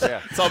Nationals.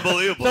 It's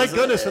unbelievable. Thank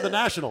goodness for the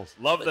Nationals.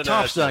 Love the Nationals.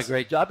 Tom's done a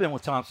great job. I've been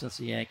with Tom since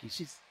the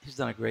Yankees. He's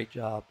done a great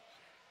job.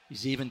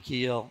 He's even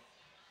keel.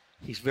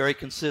 He's very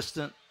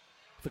consistent.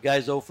 If a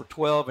guy's 0 for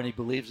 12 and he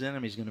believes in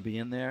him, he's going to be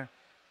in there.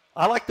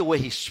 I like the way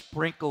he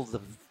sprinkled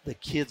the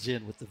kids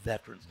in with the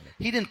veterans.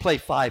 He didn't play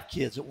 5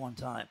 kids at one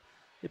time.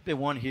 He'd been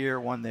one here,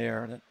 one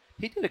there. And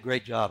he did a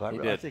great job.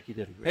 I think he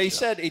did a great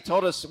job. He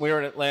told us we were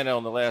in Atlanta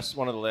on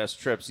one of the last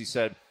trips. He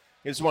said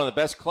it's one of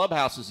the best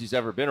clubhouses he's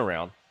ever been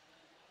around,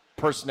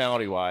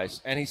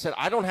 personality-wise. And he said,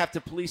 I don't have to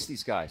police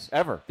these guys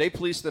ever. They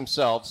police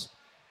themselves.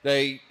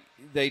 They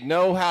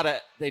know how to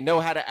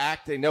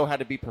act. They know how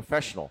to be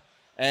professional.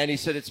 And he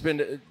said it's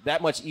been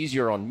that much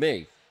easier on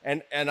me.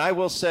 And I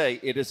will say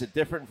it is a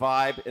different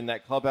vibe in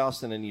that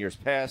clubhouse than in years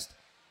past.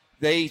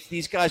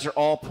 These guys are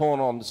all pulling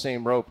on the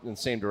same rope in the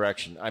same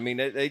direction. I mean,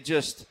 they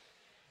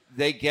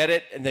get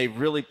it and they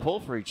really pull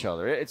for each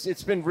other.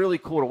 It's been really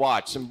cool to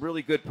watch. Some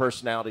really good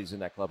personalities in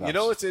that clubhouse. You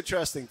know what's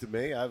interesting to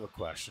me? I have a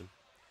question.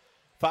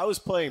 If I was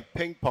playing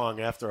ping pong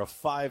after a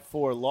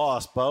 5-4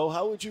 loss, Bo,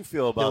 how would you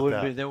feel about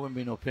that? There wouldn't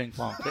be no ping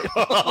pong.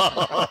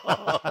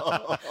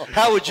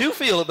 How would you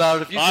feel about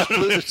it if you just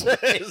blew the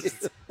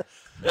save?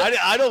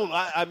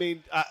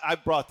 I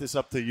brought this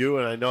up to you,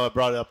 and I know I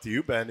brought it up to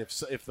you, Ben.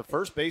 If the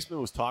first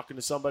baseman was talking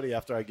to somebody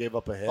after I gave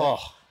up a hit,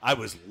 I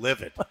was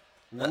livid.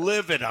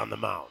 Livid on the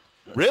mound.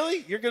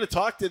 Really? You're going to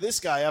talk to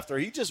this guy after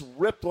he just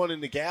ripped one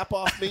in the gap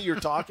off me? You're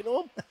talking to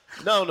him?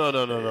 No,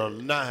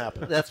 not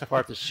happening. That's the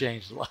part that's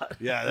changed a lot.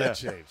 Yeah, that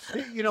changed.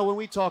 When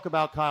we talk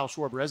about Kyle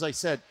Schwarber, as I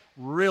said,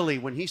 really,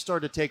 when he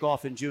started to take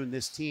off in June,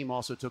 this team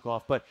also took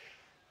off. But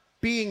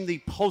being the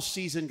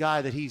postseason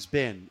guy that he's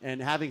been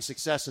and having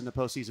success in the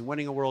postseason,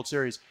 winning a World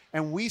Series,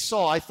 and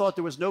I thought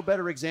there was no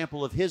better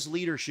example of his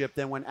leadership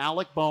than when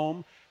Alec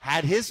Boehm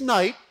had his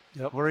night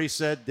where he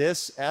said,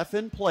 this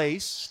effing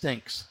place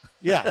stinks.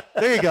 Yeah,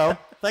 there you go.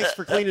 Thanks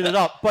for cleaning it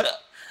up. But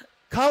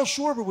Kyle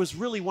Schwarber was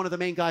really one of the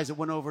main guys that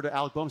went over to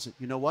Alec Boehm and said,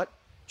 you know what?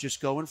 Just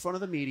go in front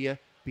of the media,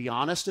 be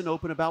honest and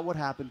open about what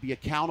happened, be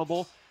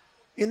accountable.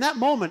 In that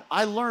moment,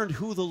 I learned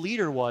who the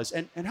leader was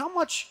and how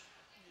much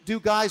do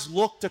guys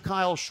look to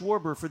Kyle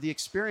Schwarber for the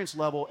experience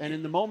level? And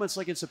in the moments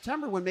like in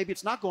September when maybe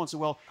it's not going so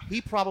well, he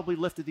probably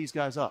lifted these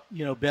guys up.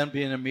 Ben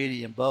being a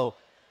media and Bo,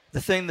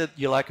 the thing that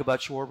you like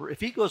about Schwarber,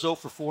 if he goes 0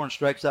 for 4 and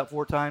strikes out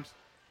 4 times,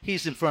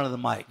 he's in front of the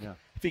mic. Yeah.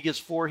 If he gets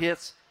 4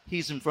 hits,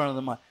 he's in front of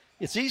the mic.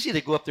 It's easy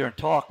to go up there and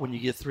talk when you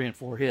get 3 and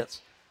 4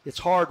 hits. It's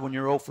hard when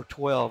you're 0 for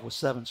 12 with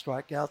 7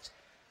 strikeouts.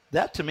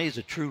 That, to me, is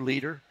a true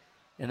leader,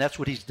 and that's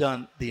what he's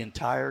done the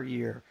entire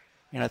year.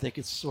 And I think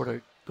it's sort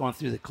of gone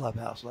through the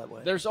clubhouse that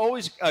way. There's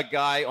always a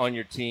guy on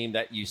your team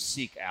that you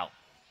seek out.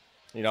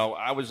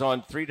 I was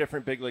on 3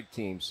 different big league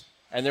teams,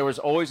 and there was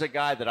always a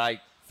guy that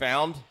I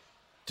found.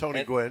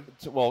 Tony Gwynn.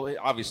 Well,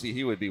 obviously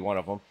he would be one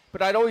of them.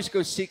 But I'd always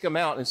go seek him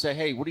out and say,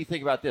 hey, what do you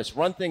think about this?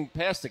 Run thing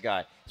past the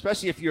guy,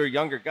 especially if you're a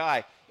younger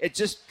guy. It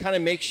just kind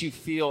of makes you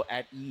feel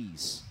at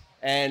ease.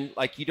 And,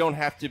 you don't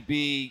have to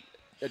be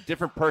a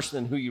different person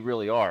than who you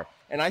really are.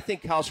 And I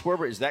think Kyle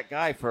Schwarber is that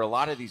guy for a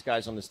lot of these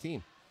guys on this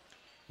team.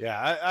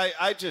 Yeah,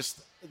 I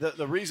just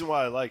the reason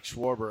why I like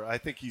Schwarber, I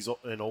think he's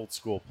an old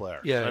school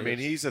player. Yeah, I mean,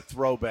 he's a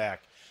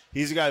throwback.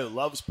 He's a guy who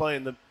loves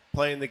playing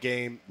the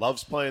game,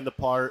 loves playing the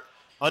part,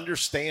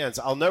 understands.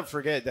 I'll never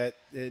forget that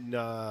in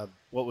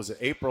what was it,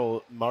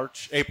 April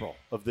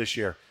of this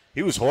year.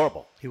 He was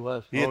horrible. He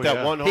was. He hit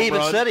that one home run. He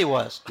even said he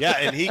was. Yeah,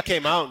 and he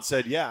came out and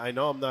said, "Yeah, I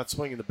know I'm not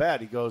swinging the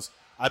bat." He goes,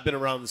 "I've been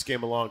around this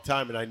game a long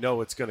time, and I know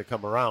it's going to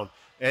come around."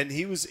 And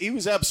he was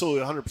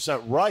absolutely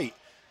 100% right.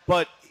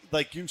 But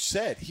like you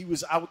said, he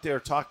was out there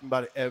talking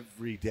about it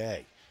every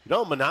day. You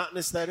know how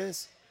monotonous that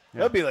is? Yeah.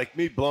 That would be like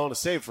me blowing a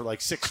save for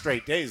like 6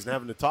 straight days and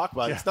having to talk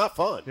about it. It's not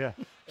fun. Yeah.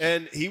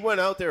 And he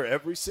went out there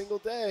every single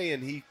day,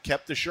 and he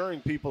kept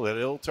assuring people that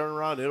it'll turn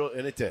around,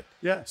 and it did.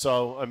 Yeah.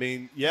 So, I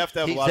mean, you have to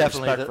have a lot of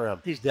respect for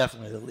him. He's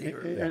definitely the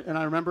leader. And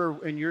I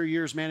remember in your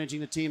years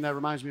managing the team, that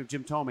reminds me of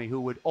Jim Thome, who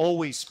would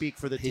always speak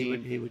for the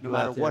team he would no go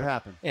matter out there. what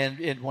happened.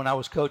 And when I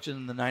was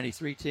coaching the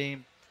 93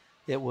 team,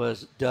 it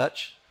was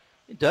Dutch.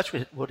 Dutch,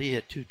 what he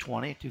hit,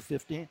 220,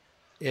 215?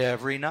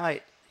 Every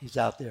night he's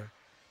out there.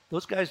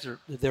 Those guys,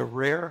 they're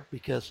rare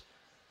because,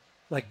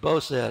 like Bo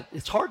said,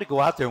 it's hard to go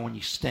out there when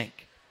you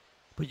stink.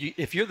 But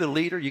if you're the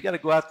leader, you got to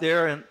go out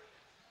there. And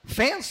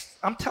fans,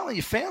 I'm telling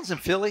you, fans in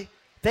Philly,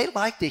 they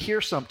like to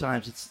hear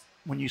sometimes it's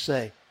when you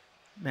say,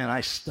 man, I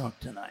stunk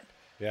tonight.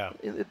 Yeah.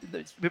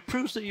 It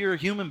proves that you're a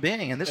human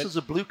being. And this is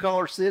a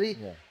blue-collar city.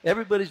 Yeah.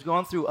 Everybody's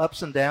gone through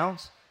ups and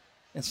downs.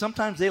 And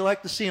sometimes they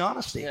like to see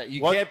honesty. Yeah,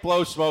 you can't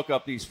blow smoke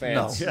up these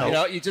fans. No. You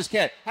know, you just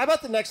can't. How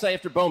about the next night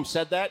after Bohm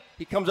said that?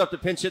 He comes up to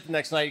pinch hit the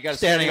next night. You got a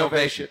standing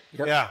ovation.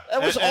 Yep. Yeah.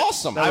 That was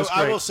awesome.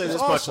 I will say this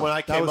much. When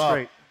I came up,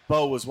 great.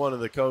 Bo was one of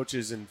the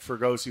coaches and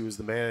Fergosi was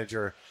the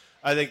manager.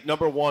 I think,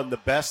 number one, the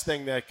best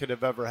thing that could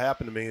have ever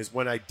happened to me is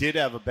when I did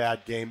have a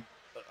bad game.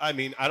 I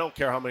mean, I don't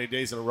care how many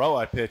days in a row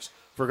I pitched.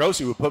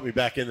 Fergosi would put me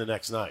back in the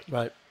next night.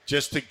 Right.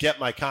 Just to get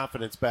my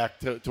confidence back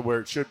to where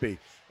it should be.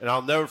 And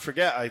I'll never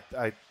forget,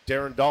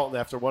 Darren Dalton,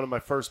 after one of my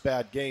first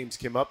bad games,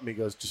 came up and he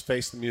goes, just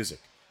face the music.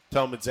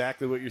 Tell them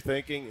exactly what you're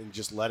thinking and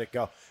just let it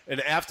go. And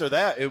after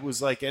that, it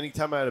was like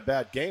anytime I had a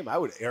bad game, I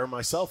would air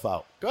myself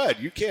out. Go ahead.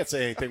 You can't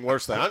say anything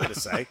worse than I'm going to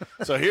say.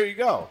 So here you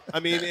go. I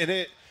mean,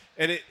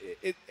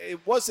 it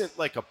wasn't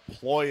like a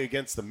ploy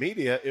against the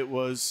media. It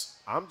was,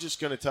 I'm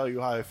just going to tell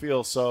you how I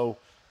feel. So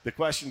the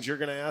questions you're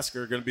going to ask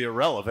are going to be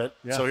irrelevant.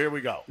 Yeah. So here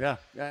we go. Yeah.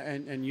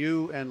 And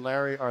you and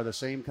Larry are the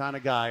same kind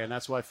of guy, and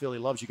that's why Philly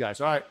loves you guys.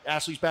 All right,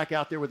 Ashley's back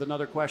out there with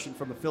another question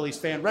from a Phillies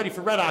fan. Ready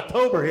for Red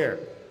October here.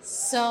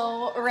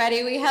 So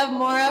ready. We have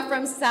Maura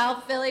from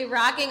South Philly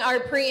rocking our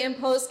pre- and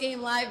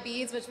post-game live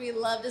beads, which we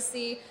love to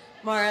see.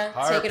 Maura,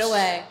 take it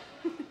away.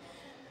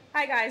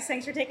 Hi, guys.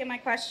 Thanks for taking my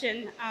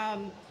question.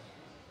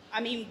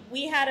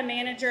 We had a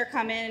manager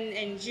come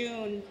in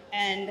June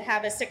and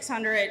have a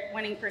 600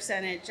 winning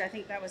percentage. I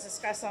think that was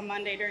discussed on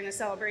Monday during the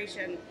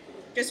celebration.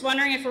 Just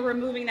wondering if we're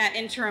removing that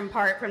interim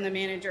part from the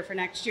manager for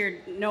next year,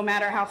 no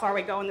matter how far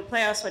we go in the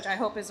playoffs, which I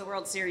hope is the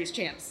World Series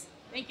champs.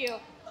 Thank you.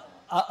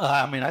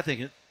 I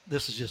think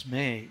this is just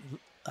me.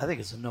 I think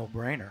it's a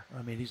no-brainer.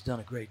 I mean, he's done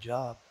a great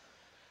job.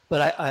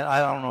 But I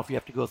don't know if you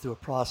have to go through a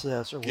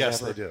process or whatever. Yes,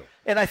 they do.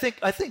 And I think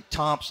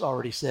Tom's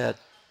already said,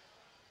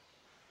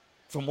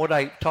 from what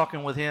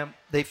talking with him,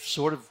 they've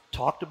sort of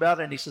talked about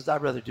it, and he says,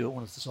 I'd rather do it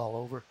when it's all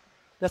over.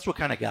 That's what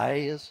kind of guy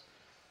he is.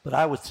 But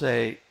I would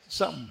say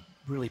something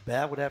really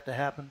bad would have to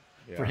happen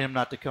for him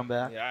not to come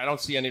back. Yeah, I don't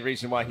see any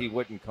reason why he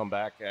wouldn't come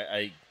back.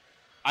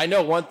 I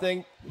know one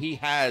thing. He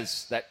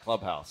has that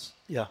clubhouse.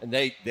 Yeah. And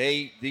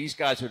these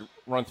guys would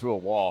run through a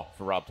wall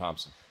for Rob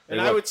Thompson. And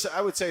I would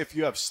say if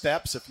you have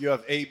steps, if you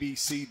have A, B,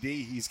 C,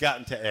 D, he's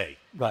gotten to A.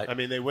 Right. I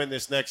mean, they win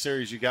this next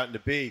series, you've gotten to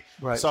B.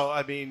 Right. So,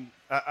 I mean,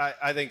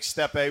 I think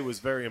step A was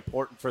very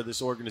important for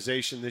this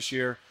organization this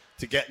year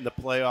to get in the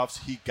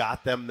playoffs. He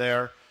got them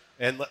there.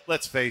 And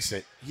let's face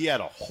it, he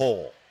had a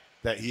hole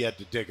that he had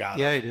to dig out of.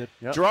 Yeah, he did.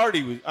 Yep.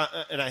 Girardi was,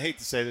 and I hate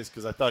to say this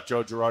because I thought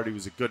Joe Girardi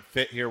was a good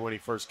fit here when he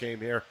first came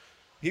here.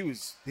 He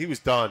was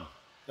done.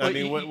 I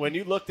mean, when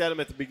you looked at him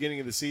at the beginning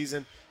of the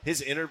season,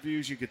 his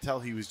interviews, you could tell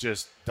he was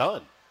just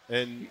done.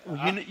 And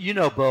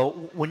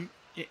Bo,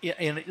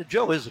 and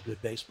Joe is a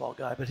good baseball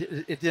guy, but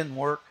it didn't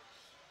work.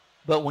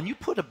 But when you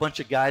put a bunch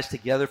of guys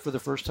together for the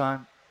first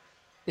time,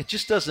 it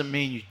just doesn't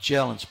mean you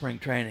gel in spring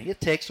training.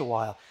 It takes a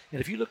while. And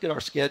if you look at our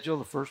schedule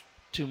the first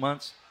 2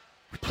 months,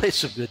 we played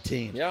some good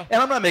teams. Yeah.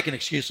 And I'm not making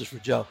excuses for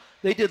Joe.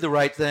 They did the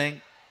right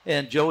thing.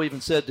 And Joe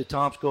even said to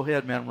Tom's, go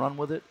ahead, man, run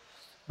with it.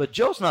 But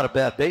Joe's not a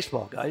bad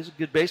baseball guy. He's a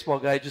good baseball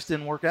guy. It just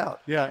didn't work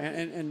out. Yeah,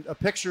 and a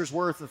picture's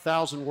worth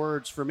 1,000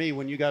 words for me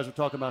when you guys were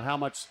talking about how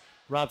much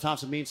Rob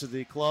Thompson means to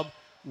the club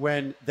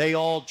when they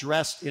all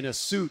dressed in a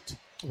suit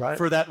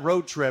for that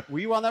road trip. Were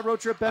you on that road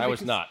trip, Ben? I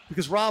was not.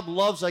 Because Rob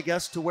loves, I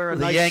guess, to wear a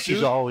nice Yankees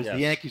suit. The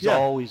Yankees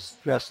always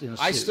dressed in a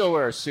suit. I still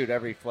wear a suit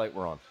every flight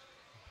we're on.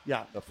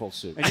 Yeah. The full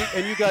suit.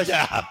 And you guys.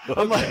 Yeah.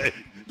 Okay.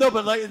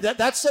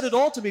 That said it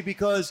all to me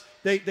because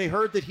they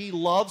heard that he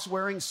loves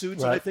wearing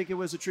suits, and I think it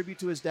was a tribute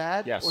to his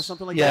dad or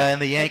something like that. Yeah,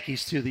 and the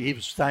Yankees, too.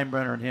 Even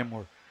Steinbrenner and him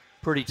were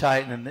pretty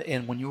tight.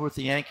 And when you were with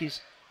the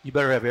Yankees, you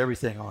better have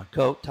everything on.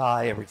 Coat,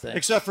 tie, everything.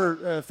 Except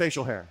for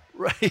facial hair.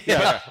 Right.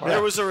 Yeah.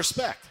 There was a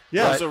respect.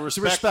 Yeah. There was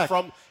a respect,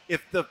 from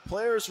if the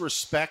players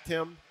respect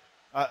him.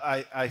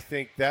 I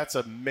think that's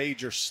a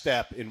major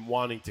step in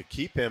wanting to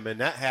keep him,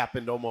 and that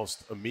happened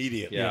almost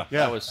immediately. Yeah.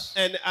 That was.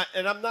 And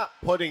I'm not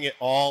putting it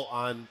all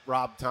on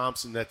Rob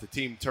Thompson that the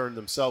team turned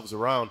themselves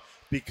around,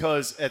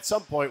 because at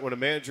some point when a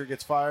manager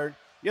gets fired,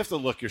 you have to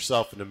look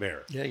yourself in the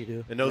mirror. Yeah, you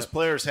do. And those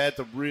players had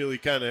to really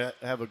kind of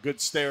have a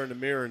good stare in the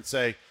mirror and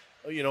say,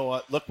 oh, you know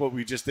what, look what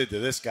we just did to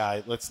this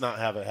guy. Let's not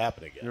have it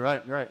happen again. You're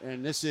right.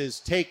 And this is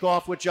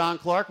Takeoff with John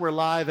Clark. We're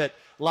live at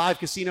Live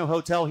Casino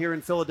Hotel here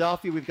in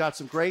Philadelphia. We've got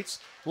some greats.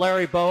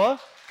 Larry Bowa,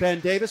 Ben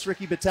Davis,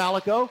 Ricky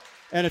Bottalico.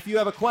 And if you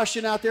have a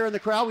question out there in the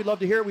crowd, we'd love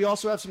to hear it. We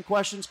also have some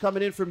questions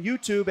coming in from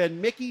YouTube.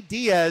 And Mickey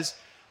Diaz,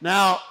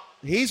 now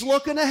he's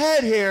looking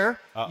ahead here.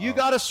 You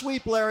got a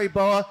sweep, Larry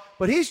Bowa,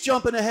 but he's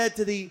jumping ahead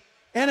to the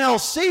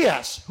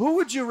NLCS. Who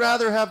would you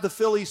rather have the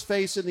Phillies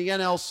face in the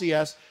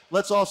NLCS?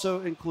 Let's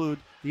also include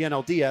the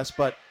NLDS,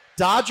 but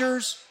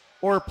Dodgers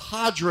or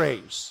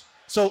Padres?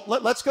 So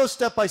let's go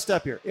step by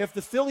step here. If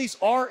the Phillies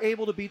are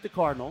able to beat the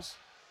Cardinals,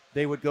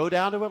 they would go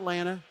down to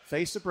Atlanta,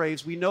 face the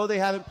Braves. We know they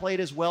haven't played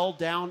as well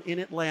down in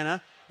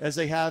Atlanta as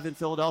they have in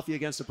Philadelphia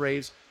against the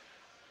Braves.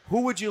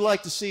 Who would you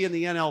like to see in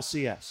the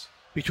NLCS?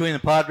 Between the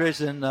Padres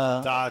and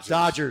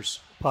Dodgers.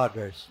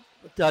 Padres.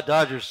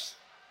 Dodgers,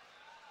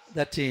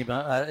 that team,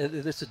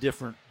 it's a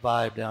different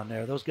vibe down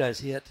there. Those guys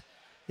hit.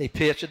 They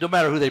pitch. No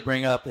matter who they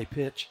bring up, they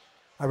pitch.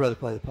 I'd rather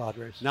play the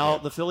Padres. Now,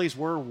 the Phillies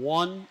were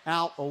 1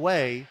 out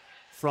away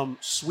from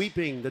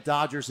sweeping the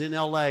Dodgers in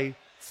L.A.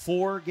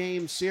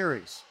 4-game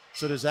series.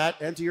 So does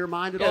that enter your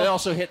mind at all? They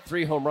also hit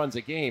 3 home runs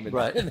a game in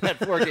that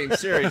 4-game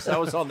series. I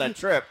was on that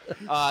trip.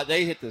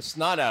 They hit the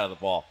snot out of the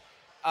ball.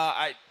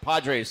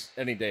 Padres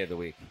any day of the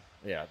week.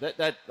 Yeah,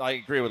 that I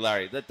agree with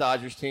Larry. That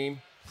Dodgers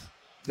team,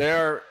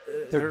 they're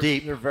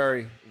deep. They're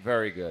very,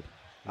 very good.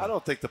 I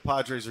don't think the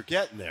Padres are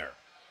getting there.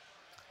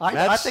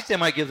 I think they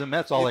might give the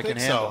Mets all they can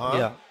handle. So,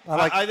 huh?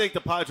 Yeah, I think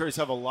the Padres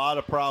have a lot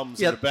of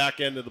problems in the back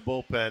end of the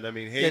bullpen. I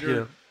mean,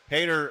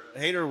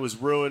 Hader was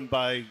ruined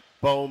by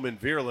Bohm and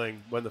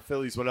Vierling when the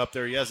Phillies went up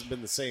there. He hasn't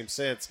been the same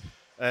since.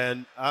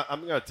 And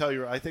I'm going to tell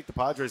you, I think the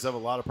Padres have a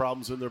lot of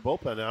problems in their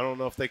bullpen. I don't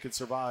know if they can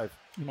survive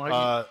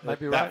might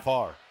be that right.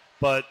 far.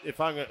 But if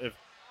I'm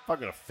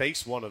going to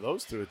face one of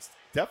those two, it's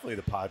definitely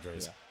the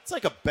Padres. Yeah. It's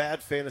like a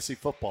bad fantasy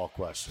football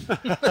question.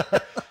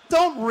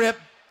 Don't rip.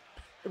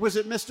 Was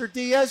it Mr.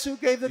 Diaz who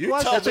gave the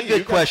question? That's a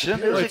good question.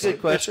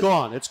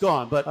 It's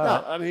gone. But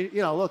no, I mean,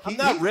 look, I'm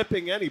not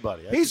ripping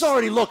anybody. He's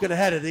already looking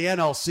ahead of the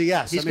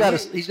NLCS.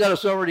 He's got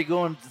us already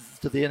going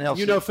to the NLCS.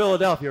 You know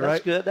Philadelphia, right?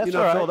 That's good. That's you know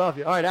all right.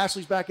 Philadelphia. All right,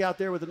 Ashley's back out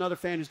there with another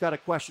fan who's got a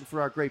question for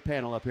our great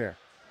panel up here.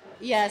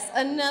 Yes,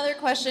 another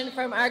question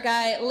from our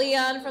guy,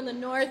 Leon from the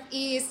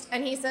Northeast,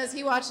 and he says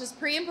he watches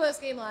pre- and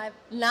post-game live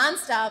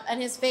nonstop, and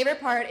his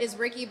favorite part is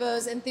Ricky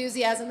Bowa's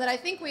enthusiasm that I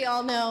think we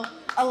all know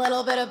a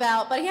little bit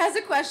about, but he has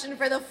a question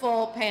for the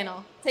full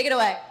panel. Take it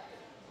away.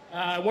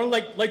 I would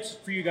like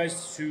for you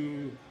guys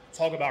to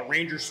talk about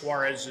Ranger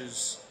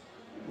Suarez's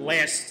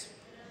last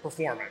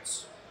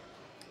performance.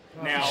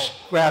 Now,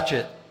 scratch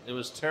it. It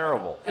was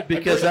terrible.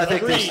 Because I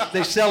think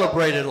they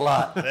celebrated a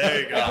lot.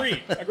 There you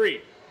go.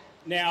 Agreed.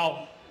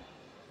 Now,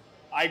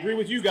 I agree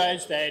with you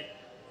guys that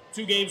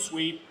 2-game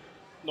sweep,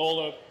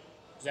 Nola,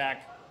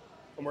 Zach,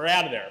 and we're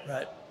out of there.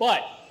 Right.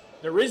 But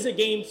there is a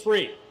game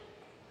 3.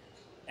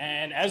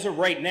 And as of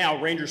right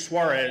now, Ranger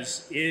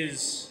Suarez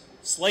is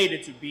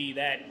slated to be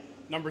that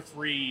number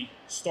 3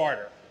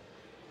 starter.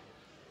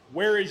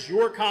 Where is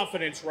your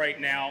confidence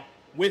right now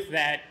with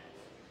that,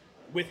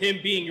 with him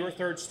being your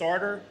 3rd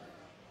starter,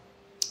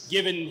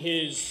 given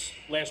his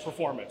last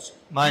performance?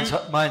 Mine's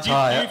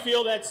high. Do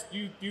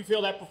you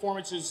feel that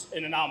performance is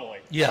an anomaly?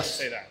 Yes.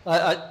 Say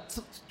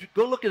that.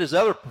 Go look at his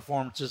other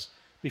performances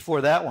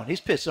before that one.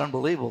 He's pitched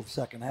unbelievable the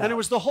second half. And it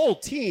was the whole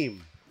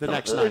team the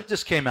next night. It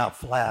just came out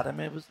flat. I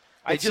mean,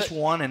 they just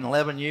won in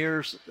 11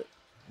 years.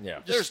 Yeah.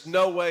 There's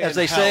no way as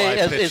in they hell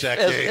say, I pitched that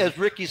game. as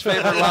Ricky's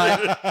favorite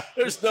line.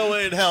 There's no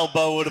way in hell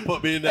Bo would have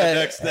put me in that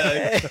next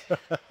day.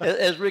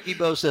 As Ricky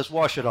Bo says,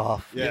 wash it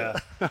off. Yeah.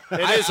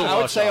 I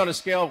would say on a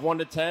scale of 1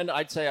 to 10,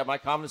 I'd say my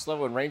confidence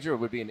level in Ranger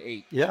would be an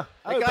 8. Yeah.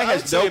 That guy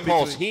has no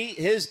pulse.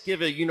 His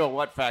give a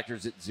you-know-what factor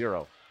is at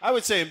 0. I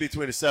would say in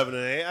between a 7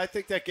 and an 8. I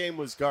think that game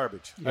was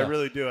garbage. Yeah. I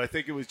really do. I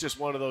think it was just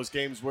one of those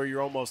games where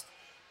you're almost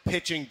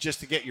pitching just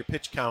to get your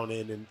pitch count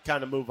in and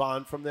kind of move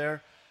on from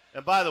there.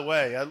 And by the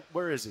way,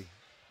 where is he?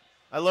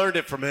 I learned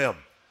it from him.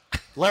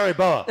 Larry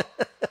Bowa.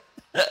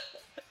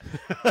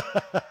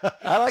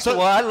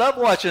 I love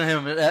watching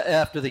him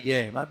after the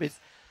game. I mean,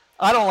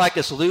 I don't like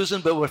us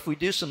losing, but if we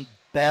do some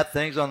bad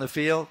things on the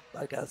field,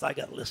 I got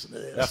to listen to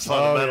this. That's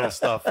fundamental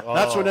stuff.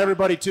 That's when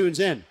everybody tunes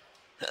in.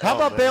 How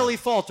about Bailey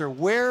Falter?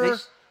 Where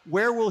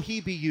will he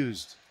be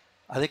used?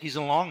 I think he's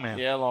a long man.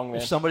 Yeah, long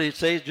man. If somebody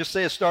say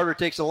a starter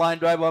takes a line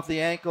drive off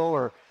the ankle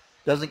or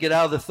doesn't get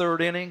out of the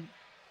 3rd inning,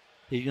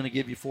 he's going to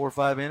give you 4 or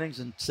 5 innings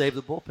and save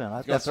the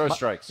bullpen. Throw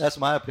strikes. That's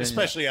my opinion.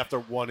 Especially after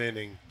 1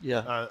 inning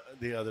the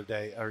the other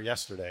day or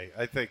yesterday.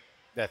 I think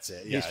That's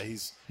it. Yeah,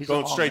 he's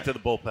going straight to the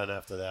bullpen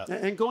after that.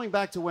 And going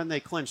back to when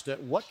they clinched,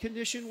 what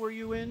condition were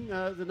you in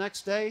the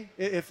next day?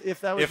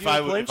 If that was if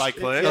I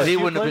clinched, he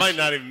wouldn't might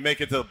not even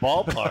make it to the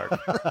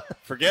ballpark.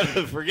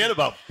 forget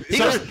about. He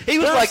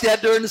was like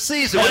that during the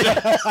season.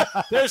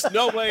 There's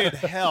no way in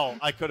hell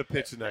I could have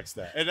pitched the next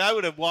day, and I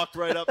would have walked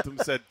right up to him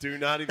and said, "Do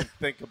not even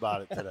think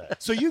about it today."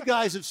 So you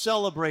guys have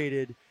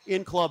celebrated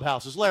in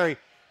clubhouses, Larry.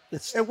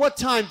 At what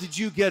time did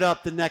you get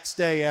up the next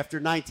day after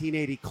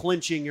 1980,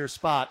 clinching your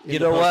spot? You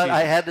know what?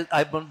 I'm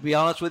going to be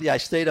honest with you. I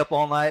stayed up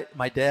all night.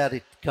 My dad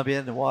had come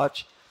in and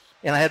watch,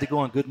 and I had to go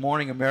on Good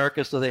Morning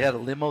America, so they had a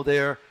limo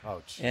there.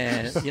 Oh, geez.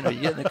 And, you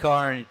get in the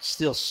car and you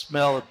still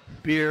smell of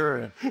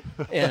beer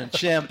and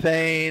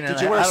champagne. Did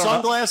you wear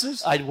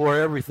sunglasses? I wore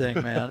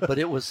everything, man. But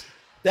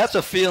that's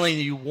a feeling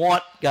you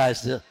want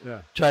guys to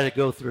try to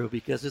go through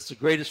because it's the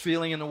greatest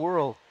feeling in the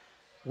world,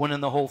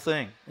 winning the whole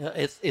thing.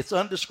 It's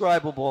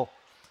undescribable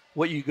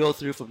what you go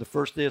through from the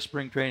first day of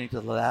spring training to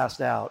the last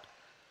out.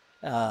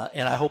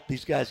 And I hope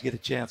these guys get a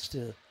chance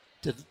to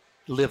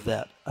live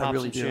that. I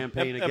really do.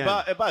 Champagne again.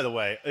 And by the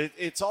way,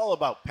 it's all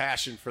about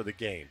passion for the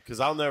game because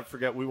I'll never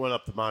forget we went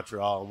up to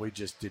Montreal and we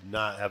just did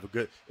not have a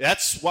good –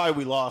 that's why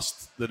we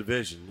lost the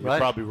division. You're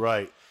probably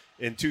right.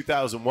 In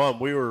 2001,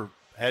 we were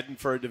heading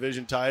for a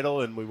division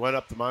title, and we went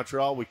up to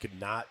Montreal. We could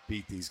not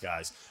beat these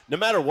guys. No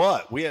matter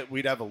what,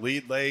 we'd have a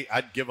lead late.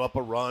 I'd give up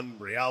a run.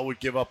 Real would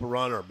give up a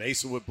run, or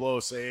Mason would blow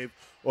a save,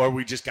 or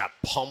we just got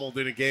pummeled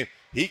in a game.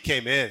 He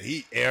came in.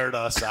 He aired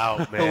us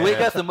out, man. Well, we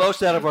got the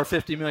most out of our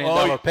 $50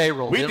 million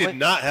payroll, we didn't did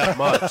not have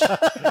much.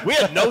 We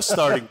had no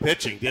starting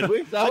pitching, did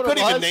we? I couldn't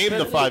even name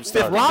the 5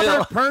 starters.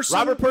 Robert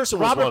Person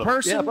was one of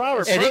them. Yeah,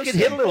 Robert and Person. he could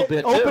hit a little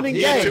bit, Opening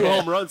He day. had 2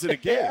 home runs in a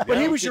game. But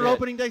he was your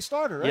opening day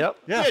starter, right? Yep.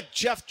 We had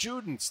Jeff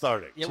Juden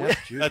starting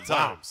at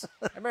times.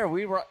 I remember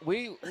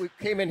we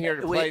came in here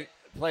to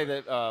play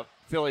the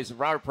Phillies, and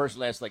Robert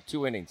Person lasted like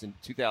 2 innings in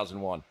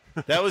 2001.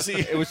 That was the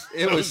year.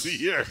 It was the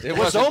year. It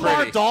was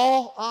Omar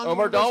Dahl on?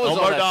 Omar Dahl was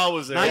Omar on Dahl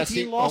was there.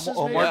 19 losses.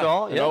 Omar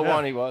Dahl, in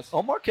 01 he was.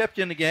 Omar kept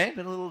you in the game,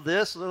 and a little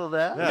this, a little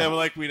that. And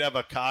then we'd have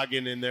a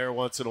Coggin in there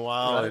once in a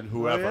while, and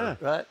whoever.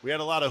 Right. We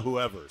had a lot of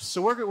whoever's.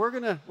 So we're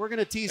gonna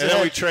tease. And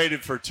then we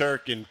traded for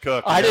Turk and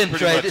Cook. I didn't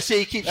trade. See,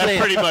 he keeps saying.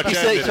 Pretty much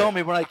He told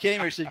me when I came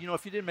here. He said,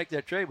 if you didn't make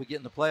that trade, we get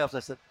in the playoffs. I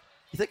said,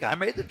 you think I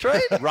made the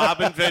trade?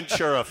 Robin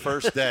Ventura,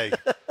 first day.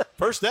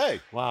 First day.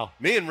 Wow.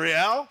 Me and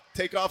Real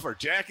take off our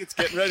jackets,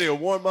 getting ready to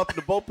warm up in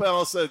the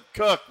bullpen. I said,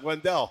 Cook,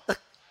 Wendell,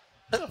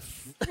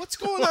 what's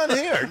going on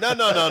here?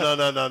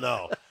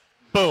 No.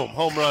 Boom,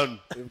 home run.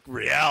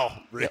 Real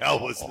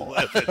was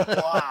livid.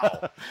 Wow.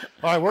 All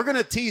right, we're going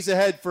to tease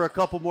ahead for a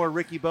couple more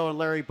Ricky Bowa and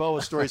Larry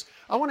Bowa stories.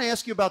 I want to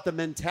ask you about the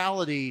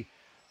mentality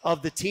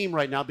of the team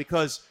right now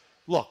because,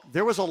 look,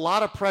 there was a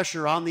lot of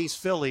pressure on these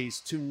Phillies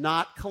to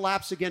not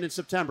collapse again in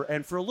September.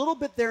 And for a little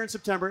bit there in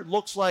September, it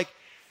looks like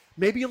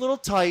maybe a little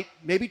tight,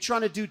 maybe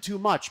trying to do too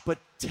much. But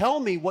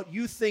tell me what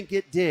you think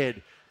it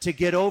did to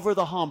get over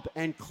the hump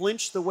and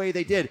clinch the way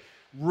they did.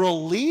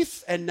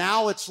 Relief, and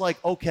now it's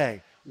like,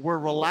 okay, we're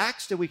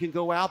relaxed and we can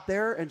go out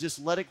there and just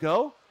let it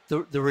go?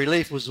 The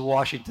relief was the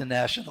Washington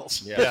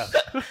Nationals. Yeah.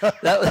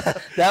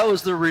 that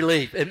was the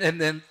relief. And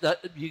then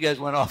you guys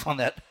went off on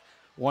that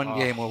one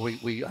game where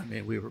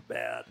we were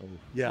bad.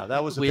 Yeah,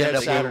 that was a we bad ended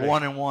up Saturday.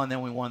 with 1-1,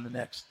 then we won the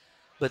next.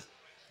 But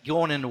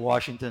going into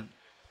Washington,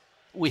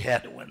 we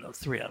had to win those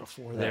 3 out of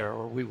 4 there,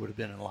 or we would have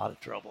been in a lot of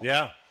trouble.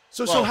 Yeah.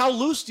 So how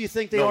loose do you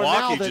think they are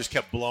now? Milwaukee just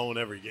kept blowing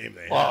every game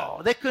they had.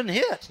 Oh, they couldn't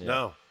hit.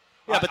 No.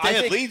 Yeah, but they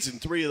had leads in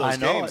 3 of those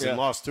games and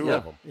lost 2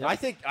 of them. Yeah. I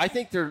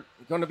think they're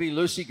going to be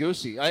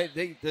loosey-goosey.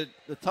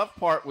 The tough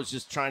part was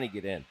just trying to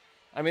get in.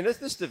 I mean,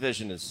 this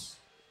division is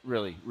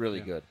really, really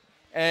good.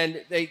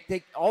 And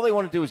they all they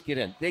want to do is get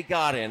in. They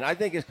got in. I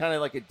think it's kind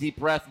of like a deep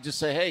breath and just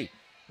say, hey,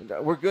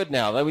 we're good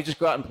now. Let me just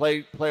go out and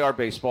play our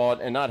baseball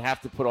and not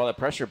have to put all that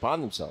pressure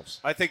upon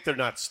themselves. I think they're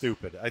not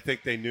stupid. I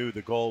think they knew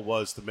the goal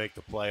was to make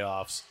the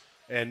playoffs.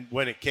 And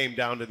when it came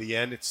down to the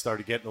end, it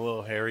started getting a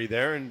little hairy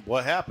there. And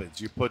what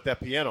happens? You put that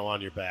piano on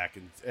your back.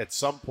 And at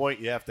some point,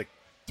 you have to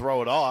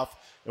throw it off.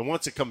 And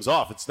once it comes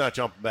off, it's not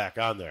jumping back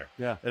on there.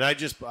 Yeah. And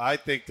I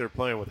think they're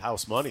playing with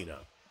house money now.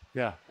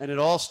 Yeah, and it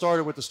all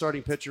started with the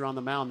starting pitcher on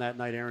the mound that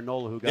night, Aaron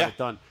Nola, who got it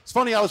done. It's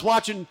funny, I was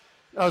looking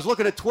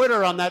at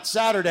Twitter on that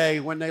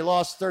Saturday when they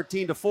lost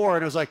 13-4,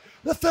 and it was like,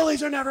 the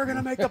Phillies are never going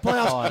to make the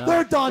playoffs.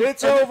 They're done.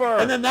 It's over.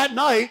 And then that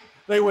night,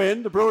 they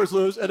win, the Brewers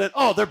lose, and then,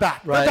 they're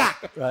back. Right. They're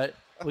back. Right.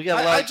 We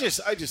got I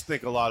just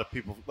think a lot of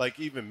people, like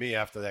even me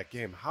after that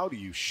game, how do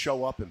you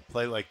show up and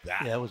play like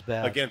that? Yeah, it was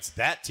bad. Against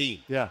that team.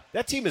 Yeah.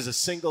 That team is a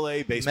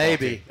single-A baseball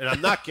team. And I'm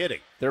not kidding.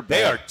 They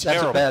are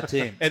terrible. That's a bad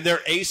team. And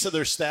their ace of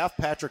their staff,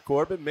 Patrick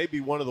Corbin, may be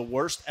one of the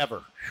worst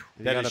ever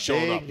that has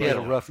shown up. He had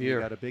a rough year.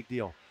 He got a big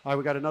deal. All right,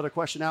 we got another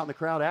question out in the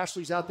crowd.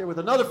 Ashley's out there with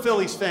another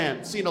Phillies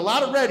fan. Seeing a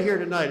lot of red here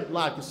tonight at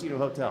Live Casino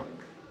Hotel.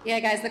 Yeah,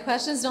 guys, the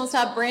questions don't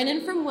stop.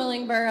 Brandon from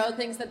Willingboro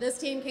thinks that this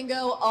team can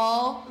go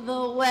all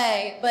the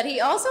way. But he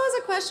also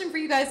has a question for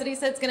you guys that he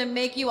said is going to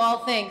make you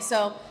all think.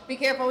 So be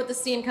careful with the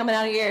steam coming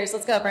out of your ears.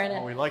 Let's go, Brandon.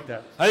 Oh, we like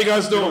that. How you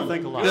guys doing?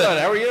 Think a lot. Good.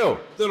 How are you?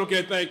 Doing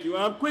okay, thank you.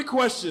 Quick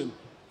question.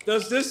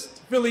 Does this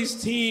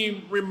Phillies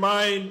team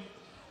remind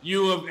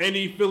you of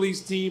any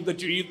Phillies team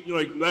that you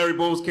like Larry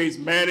Bowa's case,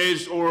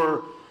 managed,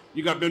 or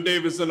you got Ben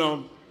Davis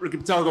and Ricky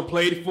Bottalico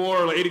played for,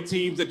 or like any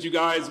teams that you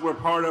guys were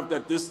part of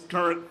that this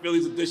current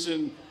Phillies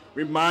edition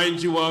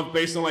reminds you of,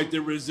 based on like the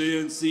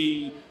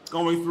resiliency,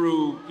 going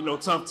through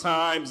tough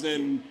times,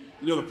 and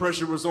the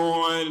pressure was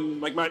on?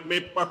 Like my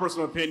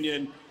personal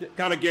opinion,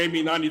 kind of gave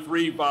me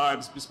 '93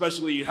 vibes,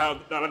 especially how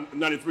the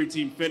 '93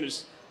 team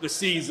finished the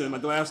season.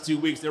 Like the last 2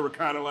 weeks, they were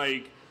kind of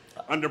like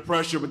under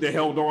pressure, but they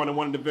held on and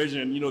won the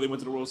division. They went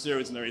to the World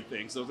Series and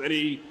everything. So if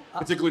any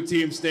particular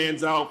team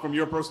stands out from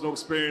your personal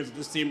experience that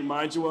this team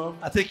reminds you of?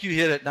 I think you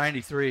hit it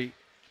 93.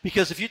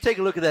 Because if you take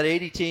a look at that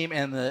 80 team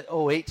and the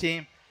 08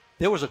 team,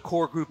 there was a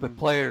core group of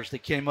players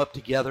that came up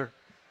together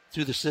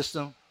through the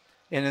system.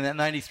 And in that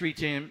 93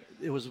 team,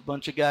 it was a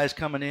bunch of guys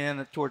coming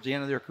in towards the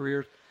end of their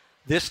careers.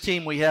 This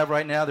team we have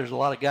right now, there's a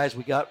lot of guys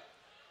we got,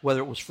 whether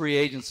it was free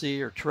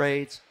agency or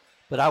trades.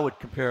 But I would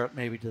compare it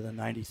maybe to the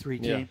 93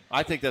 team. Yeah,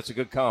 I think that's a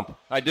good comp.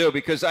 I do,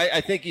 because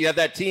I think you have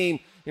that team,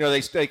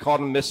 they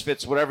called them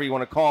misfits, whatever you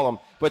want to call them,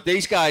 but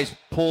these guys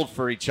pulled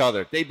for each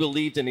other. They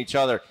believed in each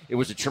other. It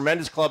was a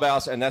tremendous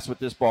clubhouse, and that's what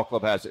this ball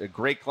club has, a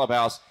great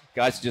clubhouse.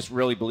 Guys just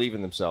really believe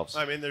in themselves.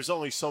 I mean, there's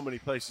only so many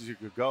places you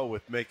could go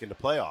with making the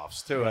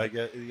playoffs, too. Right. I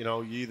get,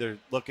 you either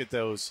look at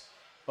those,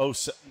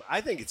 I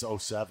think it's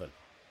 07.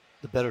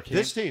 The better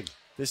team?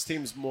 This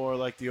team's more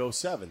like the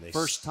 07. They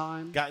first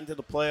time got into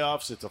the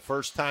playoffs. It's a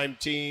first-time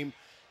team.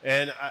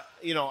 And,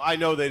 I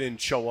know they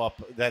didn't show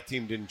up. That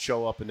team didn't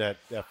show up in that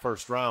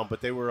first round,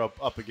 but they were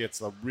up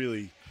against a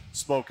really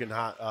smoking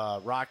hot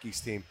Rockies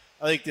team.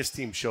 I think this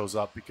team shows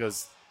up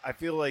because I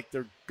feel like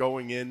they're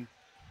going in.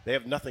 They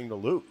have nothing to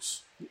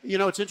lose.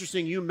 It's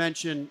interesting. You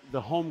mentioned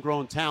the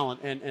homegrown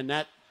talent and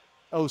that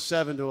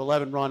 07 to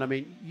 11 run. I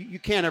mean, you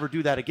can't ever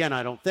do that again,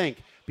 I don't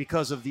think,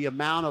 because of the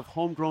amount of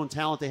homegrown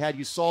talent they had.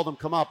 You saw them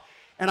come up.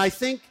 And I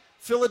think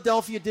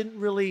Philadelphia didn't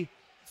really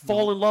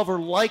fall in love or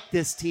like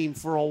this team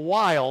for a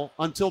while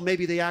until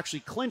maybe they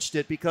actually clinched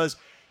it, because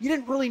you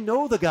didn't really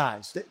know the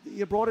guys.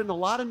 You brought in a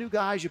lot of new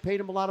guys. You paid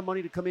them a lot of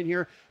money to come in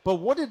here. But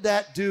what did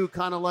that do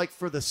kind of like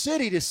for the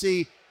city to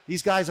see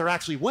these guys are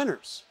actually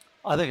winners?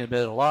 I think it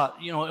did a lot.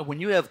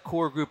 When you have a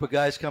core group of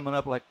guys coming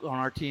up like on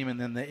our team and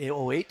then the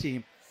 08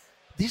 team,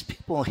 these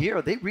people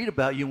here, they read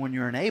about you when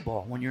you're in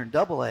A-ball, when you're in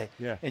AA.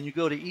 Yeah. And you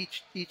go to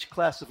each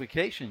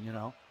classification,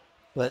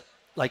 But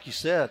like you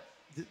said,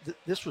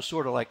 this was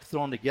sort of like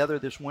thrown together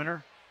this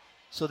winter.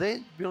 So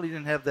they really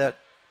didn't have that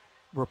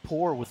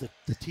rapport with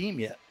the team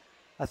yet.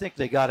 I think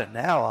they got it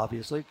now,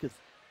 obviously, because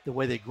the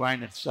way they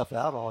grinded stuff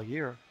out all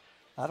year.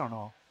 I don't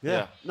know.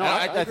 Yeah. No,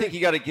 I think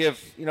you got to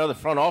give, the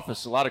front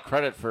office a lot of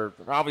credit for,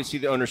 obviously,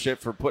 the ownership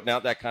for putting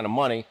out that kind of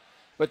money.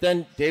 But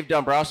then Dave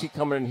Dombrowski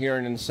coming in here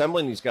and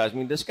assembling these guys. I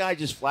mean, this guy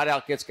just flat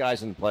out gets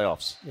guys in the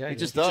playoffs. Yeah, he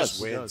just does.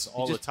 He wins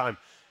all the time.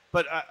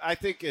 But I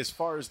think as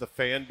far as the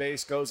fan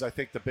base goes, I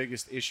think the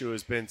biggest issue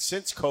has been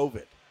since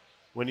COVID.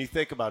 When you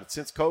think about it,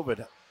 since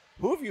COVID,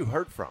 who have you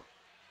heard from?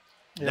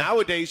 Yeah.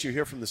 Nowadays, you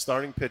hear from the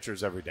starting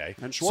pitchers every day,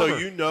 and so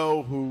you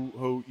know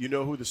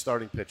who the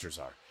starting pitchers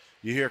are.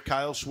 You hear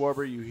Kyle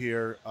Schwarber, you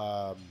hear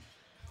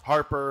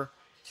Harper,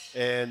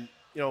 and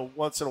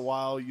once in a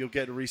while you'll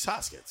get Rhys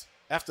Hoskins.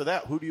 After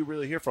that, who do you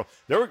really hear from?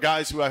 There were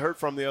guys who I heard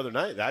from the other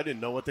night that I didn't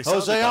know what they sounded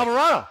like. Jose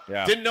Alvarado.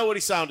 Yeah. Didn't know what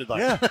he sounded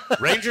like. Yeah.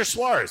 Ranger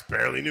Suarez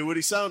barely knew what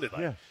he sounded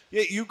like.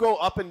 Yeah, you go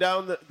up and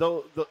down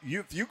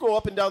if you go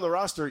up and down the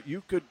roster,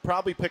 you could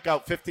probably pick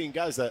out 15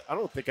 guys that I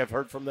don't think I've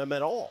heard from them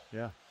at all.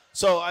 Yeah.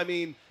 So, I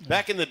mean,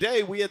 back in the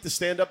day, we had to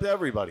stand up to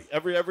everybody.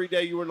 Every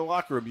day you were in the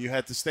locker room, you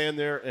had to stand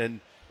there,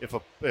 and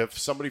if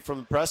somebody from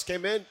the press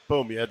came in,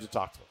 boom, you had to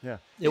talk to them. Yeah.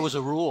 It was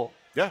a rule.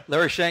 Yeah.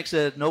 Larry Shank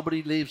said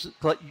nobody leaves.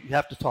 You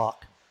have to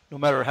talk, no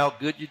matter how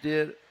good you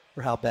did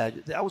or how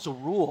bad. That was a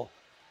rule.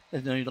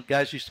 And then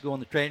guys used to go in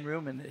the training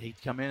room, and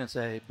he'd come in and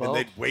say, "Bo, and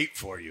they'd wait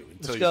for you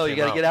until let's go. You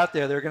got to out. get out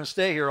there. They're going to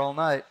stay here all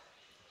night."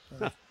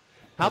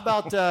 How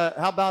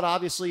about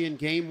obviously in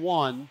Game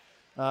 1,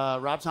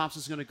 Rob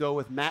Thompson's going to go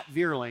with Matt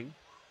Vierling.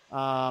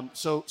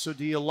 So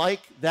do you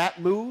like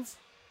that move?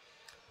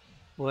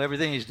 Well,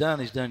 everything he's done,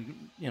 it's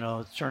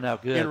turned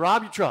out good. And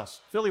Rob, you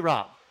trust Philly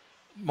Rob.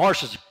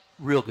 Marsh is a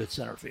real good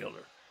center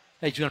fielder.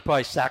 He's going to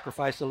probably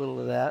sacrifice a little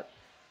of that.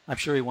 I'm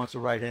sure he wants a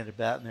right-handed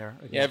bat in there.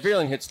 Yeah,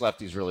 Vierling hits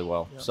lefties really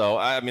well. Yep. So,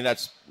 I mean,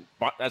 that's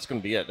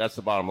going to be it. That's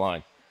the bottom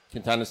line.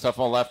 Quintana's tough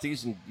on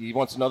lefties, and he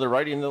wants another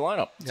righty in the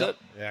lineup. That's it.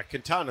 Yeah,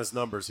 Quintana's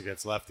numbers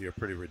against lefty are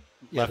pretty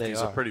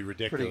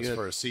ridiculous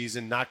for a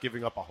season, not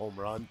giving up a home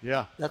run.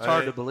 Yeah. That's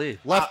hard to believe.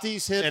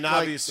 Lefties hit and like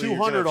obviously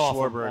 200 off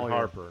Schwarber him and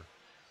Harper.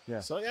 Yeah.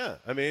 So, yeah,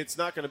 I mean, it's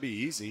not going to be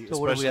easy. So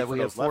what do we have? We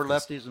have 4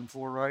 lefties. lefties and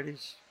 4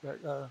 righties,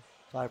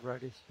 5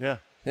 righties. Yeah.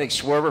 I think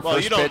Schwarber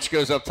first pitch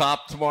goes up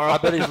top tomorrow. I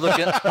bet he's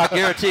looking. I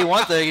guarantee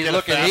one thing: he's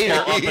looking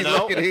heater. He's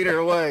looking heater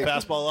away.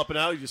 Fastball up and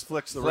out. He just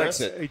flicks the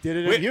wrist. He did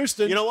it in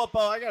Houston. You know what, Bo?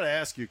 I got to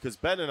ask you because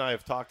Ben and I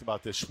have talked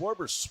about this.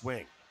 Schwarber's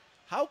swing.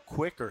 How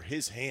quick are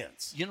his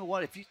hands? You know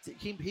what? If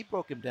he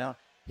broke him down,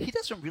 he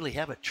doesn't really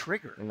have a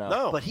trigger.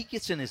 No. But he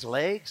gets in his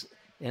legs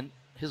and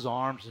his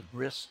arms and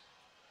wrists.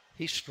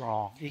 He's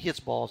strong. He hits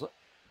balls.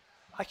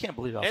 I can't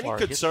believe how far he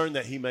hits. Any concern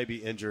that he may be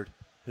injured?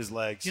 His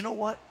legs. You know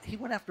what? He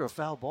went after a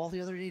foul ball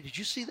the other day. Did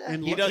you see that?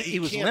 And he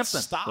was limping.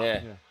 Stop.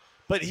 Yeah.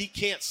 But he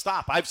can't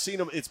stop. I've seen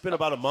him. It's been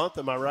about a month.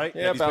 Am I right?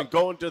 Yeah, and he's been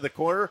going to the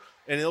corner,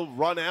 and he'll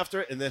run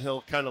after it, and then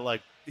he'll kind of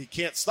like he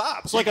can't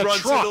stop. It's like a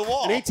truck,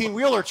 an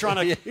 18-wheeler trying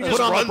to he just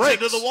runs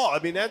into the wall. I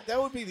mean, that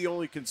would be the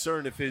only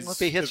concern if if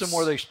he hits them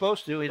where they're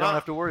supposed to, he don't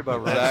have to worry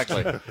about running.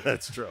 Exactly.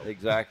 That's true.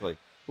 Exactly.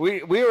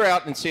 We were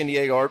out in San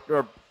Diego.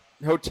 Our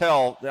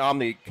hotel, the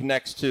Omni,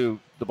 connects to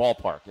the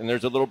ballpark, and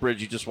there's a little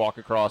bridge you just walk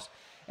across.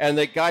 And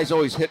the guys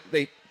always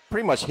they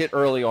pretty much hit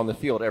early on the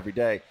field every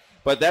day.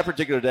 But that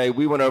particular day,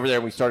 we went over there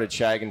and we started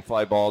shagging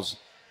fly balls.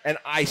 And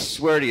I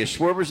swear to you,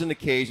 Schwarber's in the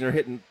cage and they're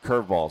hitting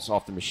curveballs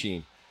off the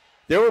machine.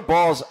 There were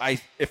balls,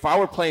 if I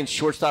were playing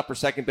shortstop or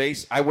second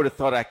base, I would have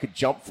thought I could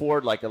jump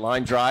forward like a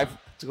line drive.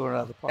 It's going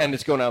out of the park. And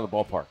it's going out of the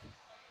ballpark.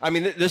 I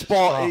mean, this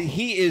ball,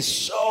 he is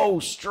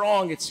so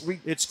strong. It's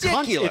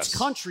ridiculous. It's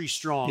country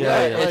strong.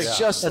 Yeah, it's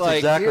just that's like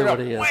exactly what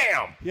he is.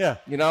 Wham! Yeah.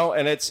 You know,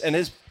 and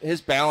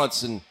his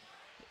balance and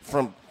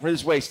from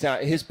his waist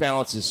down, his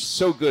balance is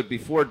so good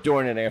before,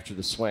 during, and after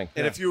the swing.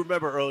 And if you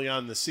remember early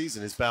on in the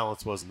season, his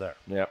balance wasn't there.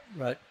 Yeah.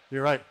 Right.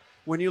 You're right.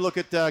 When you look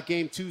at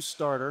Game 2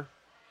 starter,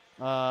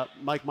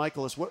 Mike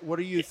Michaelis, what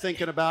are you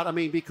thinking about? I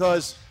mean,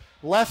 because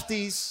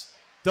lefties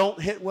don't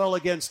hit well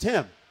against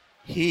him.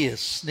 He is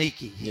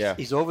sneaky. Yeah.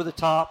 He's over the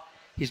top.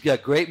 He's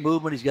got great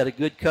movement. He's got a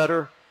good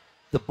cutter.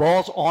 The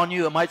ball's on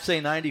you. It might say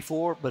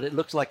 94, but it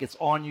looks like it's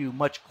on you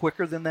much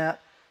quicker than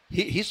that.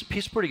 He's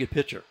a pretty good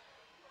pitcher.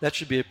 That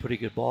should be a pretty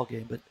good ball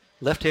game, but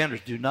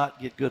left-handers do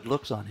not get good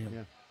looks on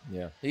him.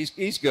 Yeah.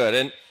 He's good,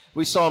 and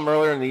we saw him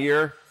earlier in the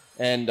year.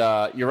 And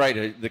you're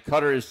right, the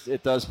cutter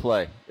it does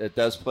play. It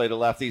does play to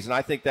lefties, and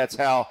I think that's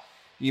how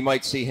you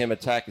might see him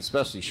attack,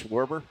 especially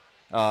Schwarber,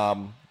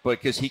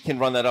 because he can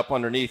run that up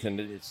underneath, and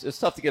it's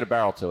tough to get a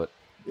barrel to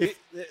it.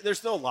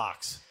 There's no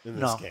locks in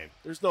this game.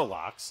 There's no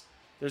locks.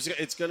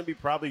 It's going to be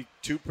probably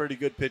two pretty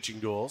good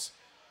pitching duels,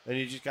 and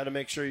you just got to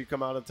make sure you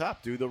come out on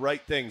top. Do the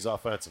right things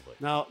offensively.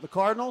 Now, the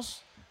Cardinals,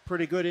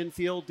 pretty good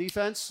infield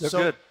defense. They're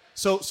good.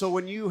 So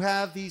when you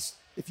have these,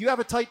 if you have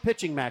a tight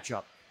pitching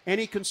matchup,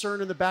 any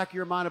concern in the back of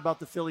your mind about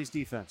the Phillies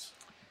defense?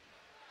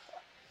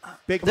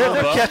 They're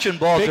catching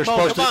balls they're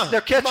supposed to.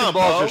 They're catching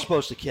balls they're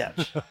supposed to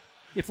catch.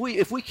 If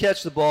we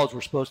catch the balls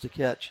we're supposed to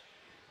catch,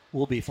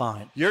 we'll be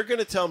fine. You're going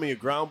to tell me a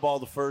ground ball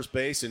to first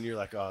base, and you're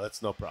like, oh,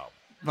 that's no problem.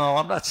 No,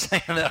 I'm not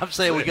saying that. I'm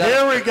saying we got.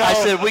 Here we go. I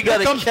said we got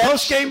to catch.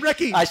 Post-game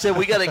Ricky. I said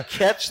we got to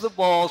catch the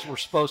balls we're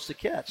supposed to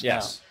catch.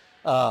 Yes.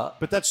 Now,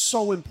 but that's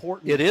so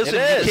important. It is. It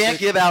and is. You can't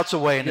give outs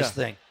away in this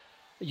thing.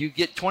 You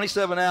get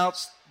 27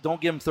 outs. Don't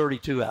give them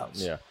 32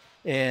 outs. Yeah.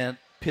 And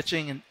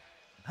pitching and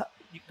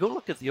you go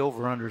look at the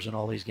over-unders in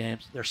all these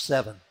games. They're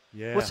 7.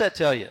 Yeah. What's that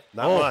tell you?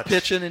 Not much.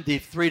 Pitching and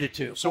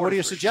 3-2. So what are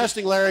you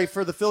suggesting, Larry,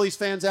 for the Phillies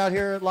fans out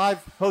here at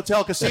Live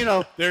Hotel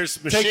Casino? There's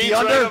Take machines the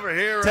under. right over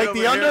here. Take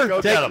the under.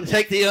 Go get 'em.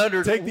 Take the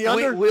under. Take the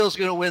under. Wheel's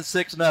going to win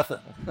 6-0.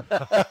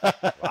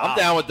 I'm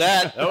down with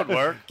that. That would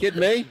work.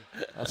 Kidding me?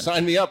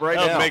 Sign me up right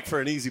That now. would make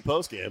for an easy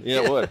post game.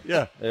 Yeah, it would.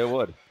 Yeah. It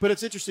would. But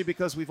it's interesting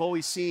because we've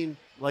always seen,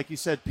 like you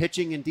said,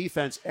 pitching and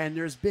defense, and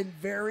there's been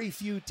very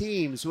few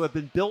teams who have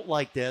been built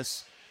like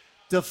this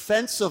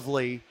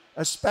defensively,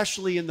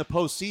 especially in the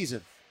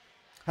postseason.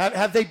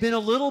 Have they been a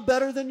little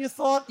better than you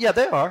thought? Yeah,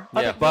 they are.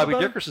 I Yeah. think Bobby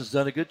Dickerson's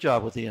done a good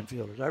job with the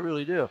infielders. I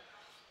really do.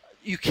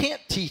 You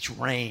can't teach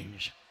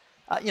range.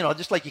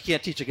 Just like you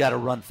can't teach a guy to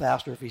run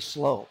faster if he's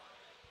slow.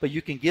 But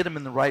you can get him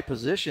in the right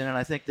position, and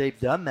I think they've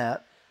done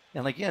that.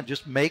 And, again,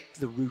 just make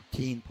the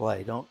routine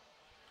play.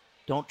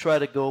 Don't try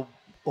to go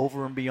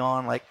over and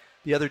beyond. Like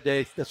the other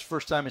day, that's the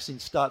first time I've seen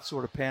Stott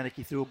sort of panic.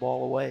 He threw a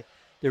ball away.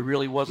 There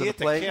really wasn't a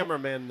play. The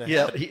cameraman in the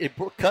Yeah, head. it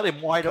cut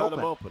him wide Cut open.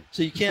 him open.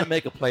 So you can't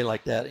make a play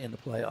like that in the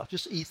playoffs.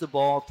 Just eat the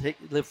ball,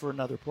 live for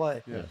another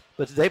play. Yeah.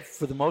 But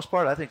for the most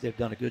part, I think they've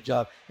done a good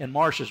job. And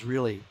Marsh has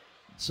really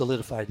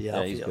solidified the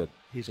outfield. Yeah, he's good.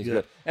 He's He's good.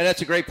 good. And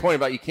that's a great point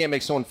about you can't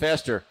make someone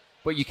faster,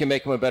 but you can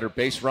make him a better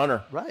base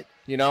runner. Right.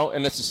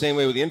 And that's the same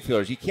way with the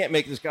infielders. You can't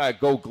make this guy a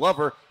Gold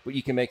Glover, but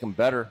you can make him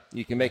better.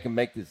 You can make him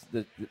make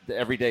the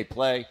everyday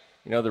play,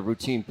 the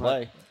routine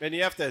play. And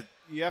you have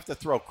to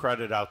throw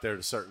credit out there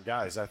to certain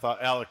guys. I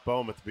thought Alec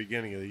Boehm at the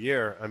beginning of the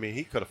year,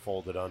 he could have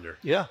folded under.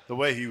 Yeah. The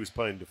way he was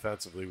playing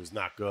defensively was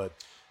not good.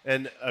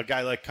 And a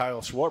guy like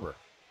Kyle Schwarber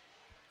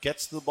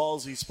gets the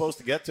balls he's supposed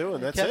to get to,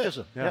 and that's Catches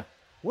it. them. Yeah.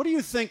 What do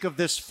you think of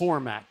this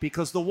format?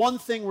 Because the one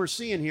thing we're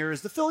seeing here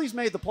is the Phillies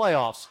made the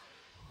playoffs,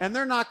 and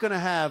they're not going to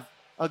have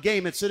a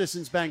game at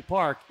Citizens Bank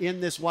Park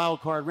in this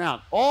wild card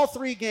round. All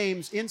 3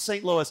 games in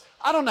St. Louis.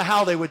 I don't know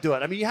how they would do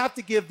it. You have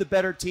to give the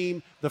better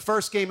team the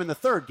first game and the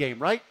third game,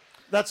 right?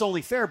 That's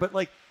only fair. But,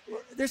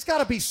 there's got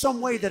to be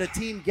some way that a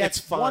team gets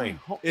fine.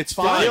 It's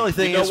fine. fine. The only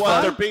thing you know is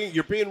what? fine.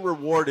 You're being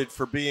rewarded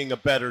for being a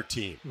better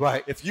team.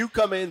 Right. If you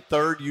come in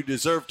third, you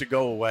deserve to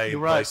go away You're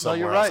and right. play No, somewhere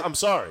you're else. right. I'm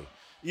sorry.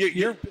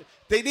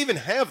 They didn't even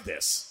have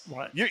this.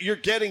 Right. You're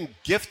getting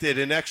gifted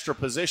an extra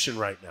position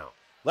right now.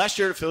 Last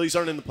year, the Phillies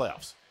aren't in the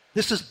playoffs.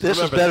 This is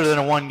better than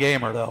a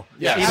one-gamer, though.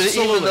 Yeah,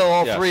 even though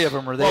all three of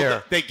them are there.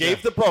 Well, they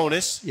gave the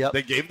bonus. Yep.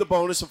 They gave the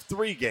bonus of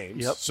 3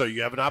 games, so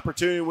you have an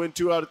opportunity to win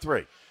 2 out of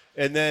 3.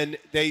 And then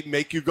they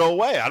make you go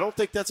away. I don't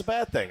think that's a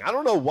bad thing. I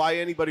don't know why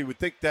anybody would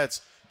think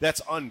that's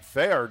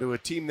unfair to a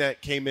team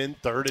that came in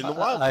third in the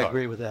wild card. I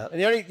agree with that. And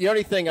the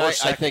only thing I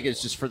think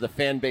is just for the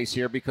fan base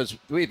here, because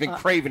we've been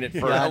craving it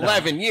for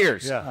 11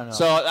 years. Yeah.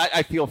 So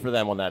I feel for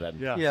them on that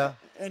end. Yeah.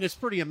 And it's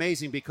pretty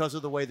amazing because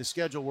of the way the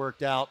schedule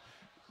worked out.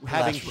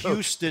 Having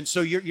Houston,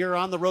 so you're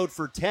on the road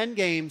for 10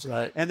 games,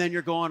 and then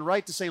you're going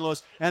right to St.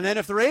 Louis. And then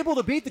if they're able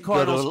to beat the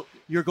Cardinals,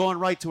 you're going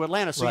right to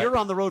Atlanta. So you're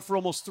on the road for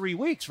almost 3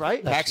 weeks,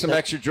 right? Pack some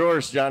extra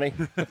drawers, Johnny.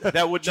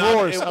 That would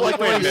not. Wait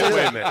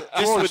a minute.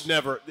 This would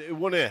never. It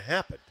wouldn't have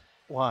happened.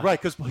 Why? Right,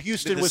 because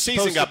Houston the was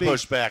season got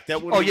pushed back.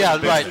 That wouldn't.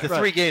 The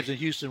 3 games in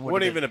Houston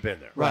wouldn't even have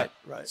been there. Right.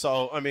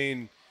 So I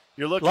mean.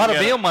 You're looking a lot of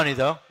meal money,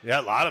 though. Yeah,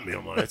 a lot of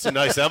meal money. It's a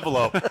nice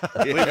envelope.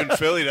 Leaving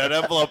Philly, that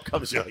envelope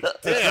comes, you're like,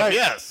 damn,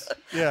 yes.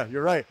 Yeah,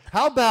 you're right.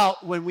 How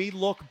about when we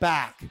look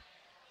back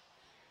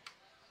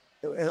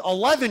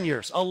 11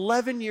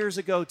 years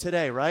ago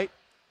today, right?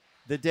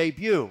 The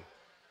debut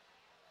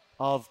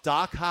of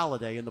Doc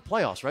Holliday in the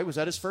playoffs, right? Was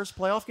that his first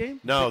playoff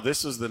game? No,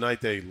 this was the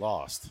night they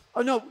lost.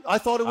 Oh, no, I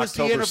thought it was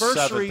October the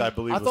anniversary. 7th, I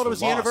believe, I thought it was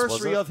the loss,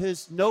 anniversary of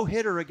his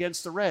no-hitter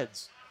against the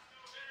Reds.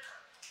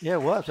 Yeah,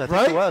 it was. I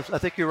think it was. I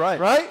think you're right.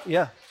 Right?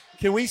 Yeah.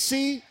 Can we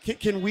see?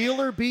 Can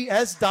Wheeler be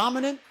as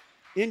dominant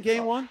in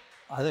Game 1?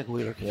 I think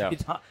Wheeler can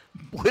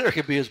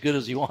be as good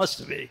as he wants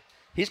to be.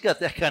 He's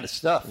got that kind of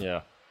stuff.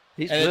 Yeah.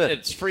 He's good.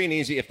 It's free and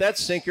easy. If that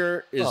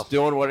sinker is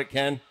doing what it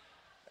can,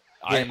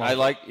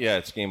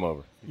 it's game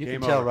over. You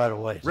can tell right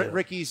away.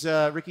 Ricky's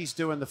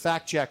doing the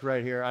fact check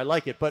right here. I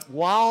like it. But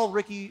while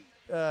Ricky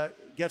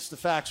gets the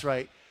facts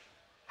right,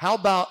 how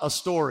about a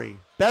story?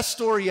 Best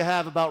story you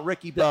have about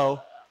Ricky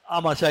Bowe?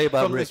 I'm going to tell you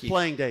about from Ricky. His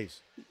playing days.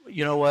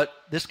 You know what?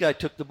 This guy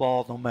took the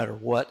ball no matter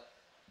what.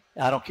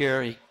 I don't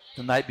care.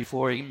 The night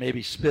before, he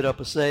maybe spit up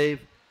a save.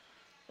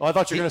 Oh, I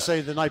thought you were going to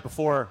say the night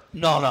before.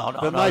 No.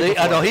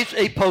 I know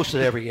he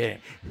posted every game.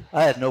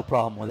 I had no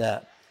problem with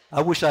that.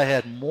 I wish I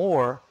had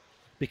more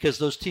because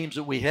those teams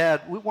that we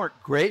had, we weren't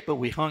great, but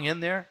we hung in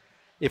there.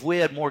 If we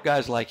had more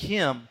guys like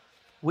him,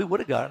 we would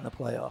have gotten the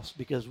playoffs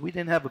because we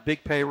didn't have a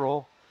big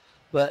payroll.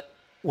 But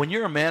when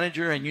you're a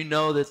manager and you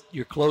know that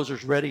your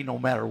closer's ready no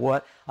matter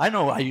what, I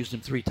know I used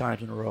him 3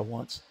 times in a row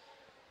once.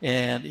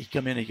 And he'd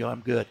come in and he'd go, I'm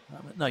good.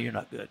 I'm like, no, you're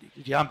not good.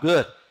 He goes, yeah, I'm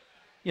good.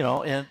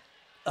 And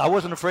I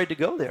wasn't afraid to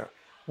go there.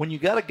 When you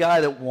got a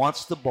guy that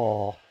wants the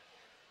ball,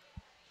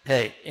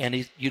 hey,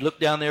 and you look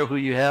down there who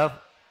you have,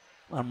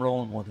 I'm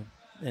rolling with him.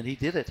 And he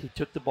did it. He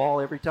took the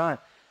ball every time.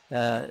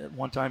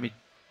 One time he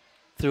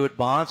threw at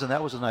Bonds, and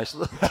that was a nice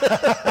look.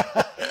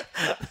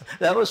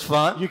 That was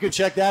fun. You can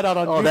check that out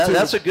on YouTube.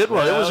 That's a good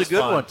one. Yeah, it was a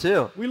good one,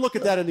 too. We look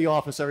at that in the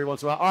office every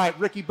once in a while. All right,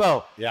 Ricky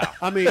Bowe. Yeah.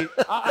 I mean,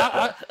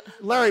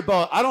 Larry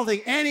Bowa, I don't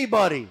think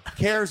anybody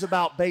cares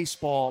about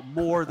baseball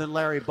more than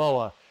Larry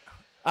Bowa.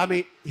 I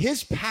mean,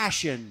 his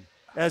passion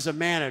as a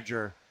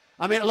manager.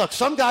 I mean, look,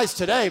 some guys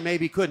today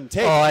maybe couldn't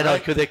take it. Oh, I know.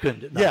 Right? They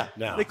couldn't. No.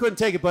 They couldn't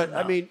take it. But,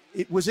 I mean,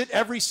 was it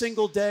every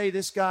single day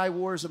this guy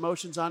wore his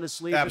emotions on his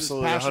sleeve?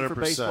 Absolutely, and his passion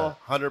for baseball?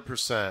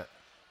 100%.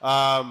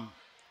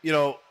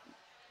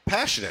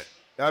 Passionate.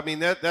 I mean,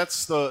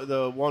 that's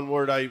the one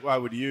word I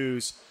would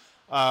use.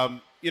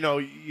 You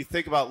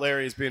think about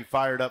Larry as being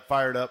fired up,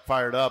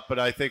 but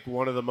I think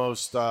one of the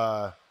most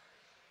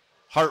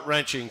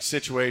heart-wrenching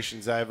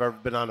situations I've ever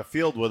been on a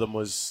field with him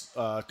was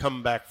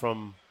coming back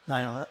from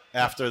 9/11.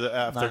 After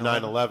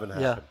 9/11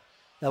 happened.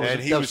 Yeah.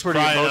 He was pretty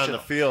crying emotional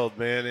on the field,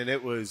 man, and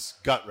it was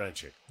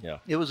gut-wrenching. Yeah.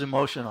 It was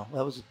emotional.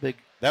 That was a big.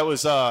 That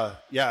was, I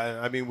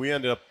mean, we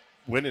ended up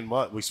winning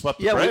what? We swept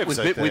the Braves,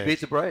 I think. We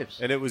beat the Braves.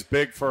 And it was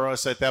big for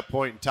us at that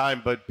point in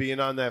time. But being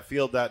on that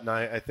field that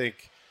night, I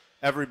think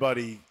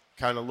everybody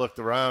kind of looked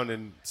around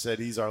and said,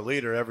 he's our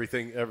leader.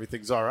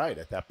 Everything's all right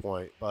at that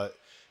point. But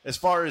as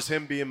far as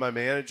him being my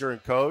manager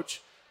and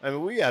coach, I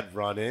mean, we had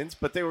run-ins,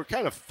 but they were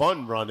kind of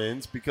fun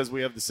run-ins because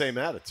we have the same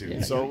attitude.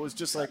 Yeah, so it was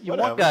just like, you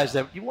whatever. want guys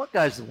that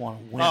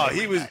want to win. Oh,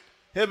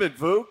 him and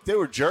Vuk, they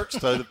were jerks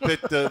to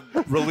the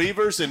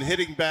relievers in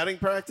hitters batting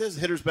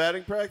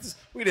practice.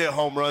 We'd hit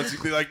home runs.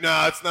 He'd be like,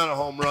 "No, it's not a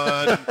home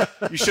run.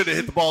 You should have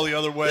hit the ball the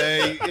other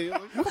way."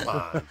 Come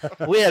on.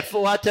 We had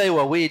fun. I tell you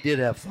what, we did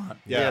have fun.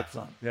 Yeah. We had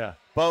fun. Yeah.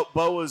 Bo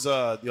was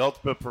the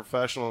ultimate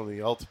professional and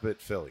the ultimate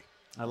Philly.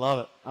 I love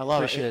it.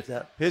 Appreciate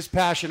that. His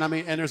passion. I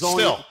mean, and there's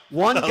only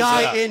one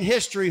guy in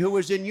history who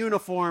was in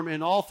uniform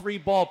in all 3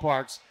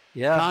 ballparks.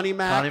 Yeah. Connie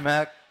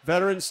Mack.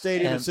 Veterans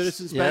Stadium and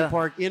Citizens Bank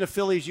Park in a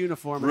Phillies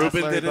uniform.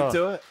 Ruben didn't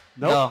do it?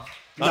 Nope.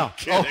 No.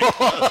 Taking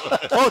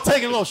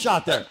a little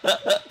shot there. All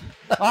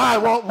right,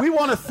 well, we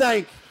want to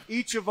thank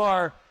each of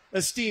our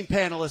esteemed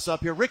panelists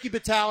up here. Ricky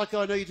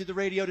Bottalico, I know you did the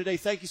radio today.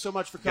 Thank you so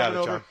much for coming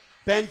over. John.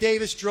 Ben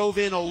Davis drove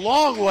in a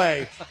long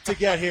way to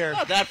get here.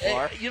 Not that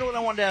far. You know what I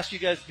wanted to ask you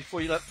guys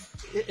before you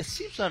left? It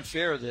seems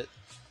unfair that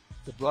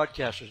the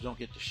broadcasters don't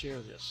get to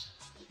share this.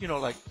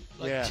 like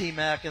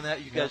T-Mac and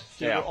that. You guys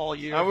do it all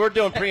year. We're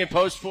doing pre and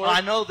post for it.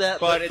 I know that,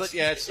 but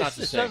it's not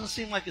the same. It doesn't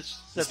seem like it's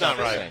not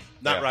right.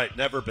 Not right.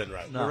 Never been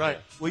right. You're right.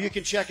 Well, you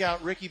can check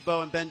out Ricky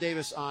Bowa and Ben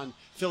Davis on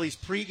Phillies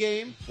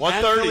pregame,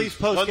 1:30, Phillies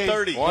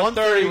postgame.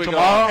 1:30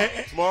 tomorrow.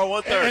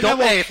 Tomorrow 1:30.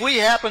 Hey, if we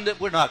happen to,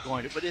 we're not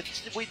going to, but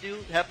if we do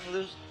happen to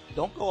lose,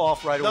 don't go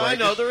off right away. No, I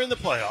know they're in the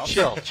playoffs.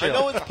 Chill. I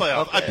know it's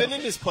playoffs. Okay. I've been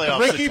in this playoffs.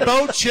 Ricky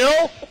Bowa,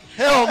 chill?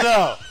 Hell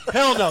no.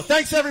 Hell no.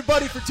 Thanks,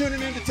 everybody, for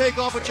tuning in to Take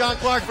Off with John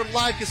Clark from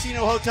Live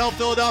Casino Hotel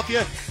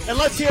Philadelphia. And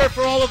let's hear it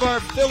for all of our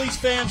Phillies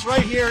fans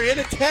right here in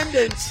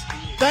attendance.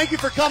 Thank you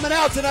for coming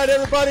out tonight,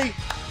 everybody.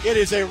 It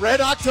is a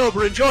Red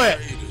October. Enjoy it.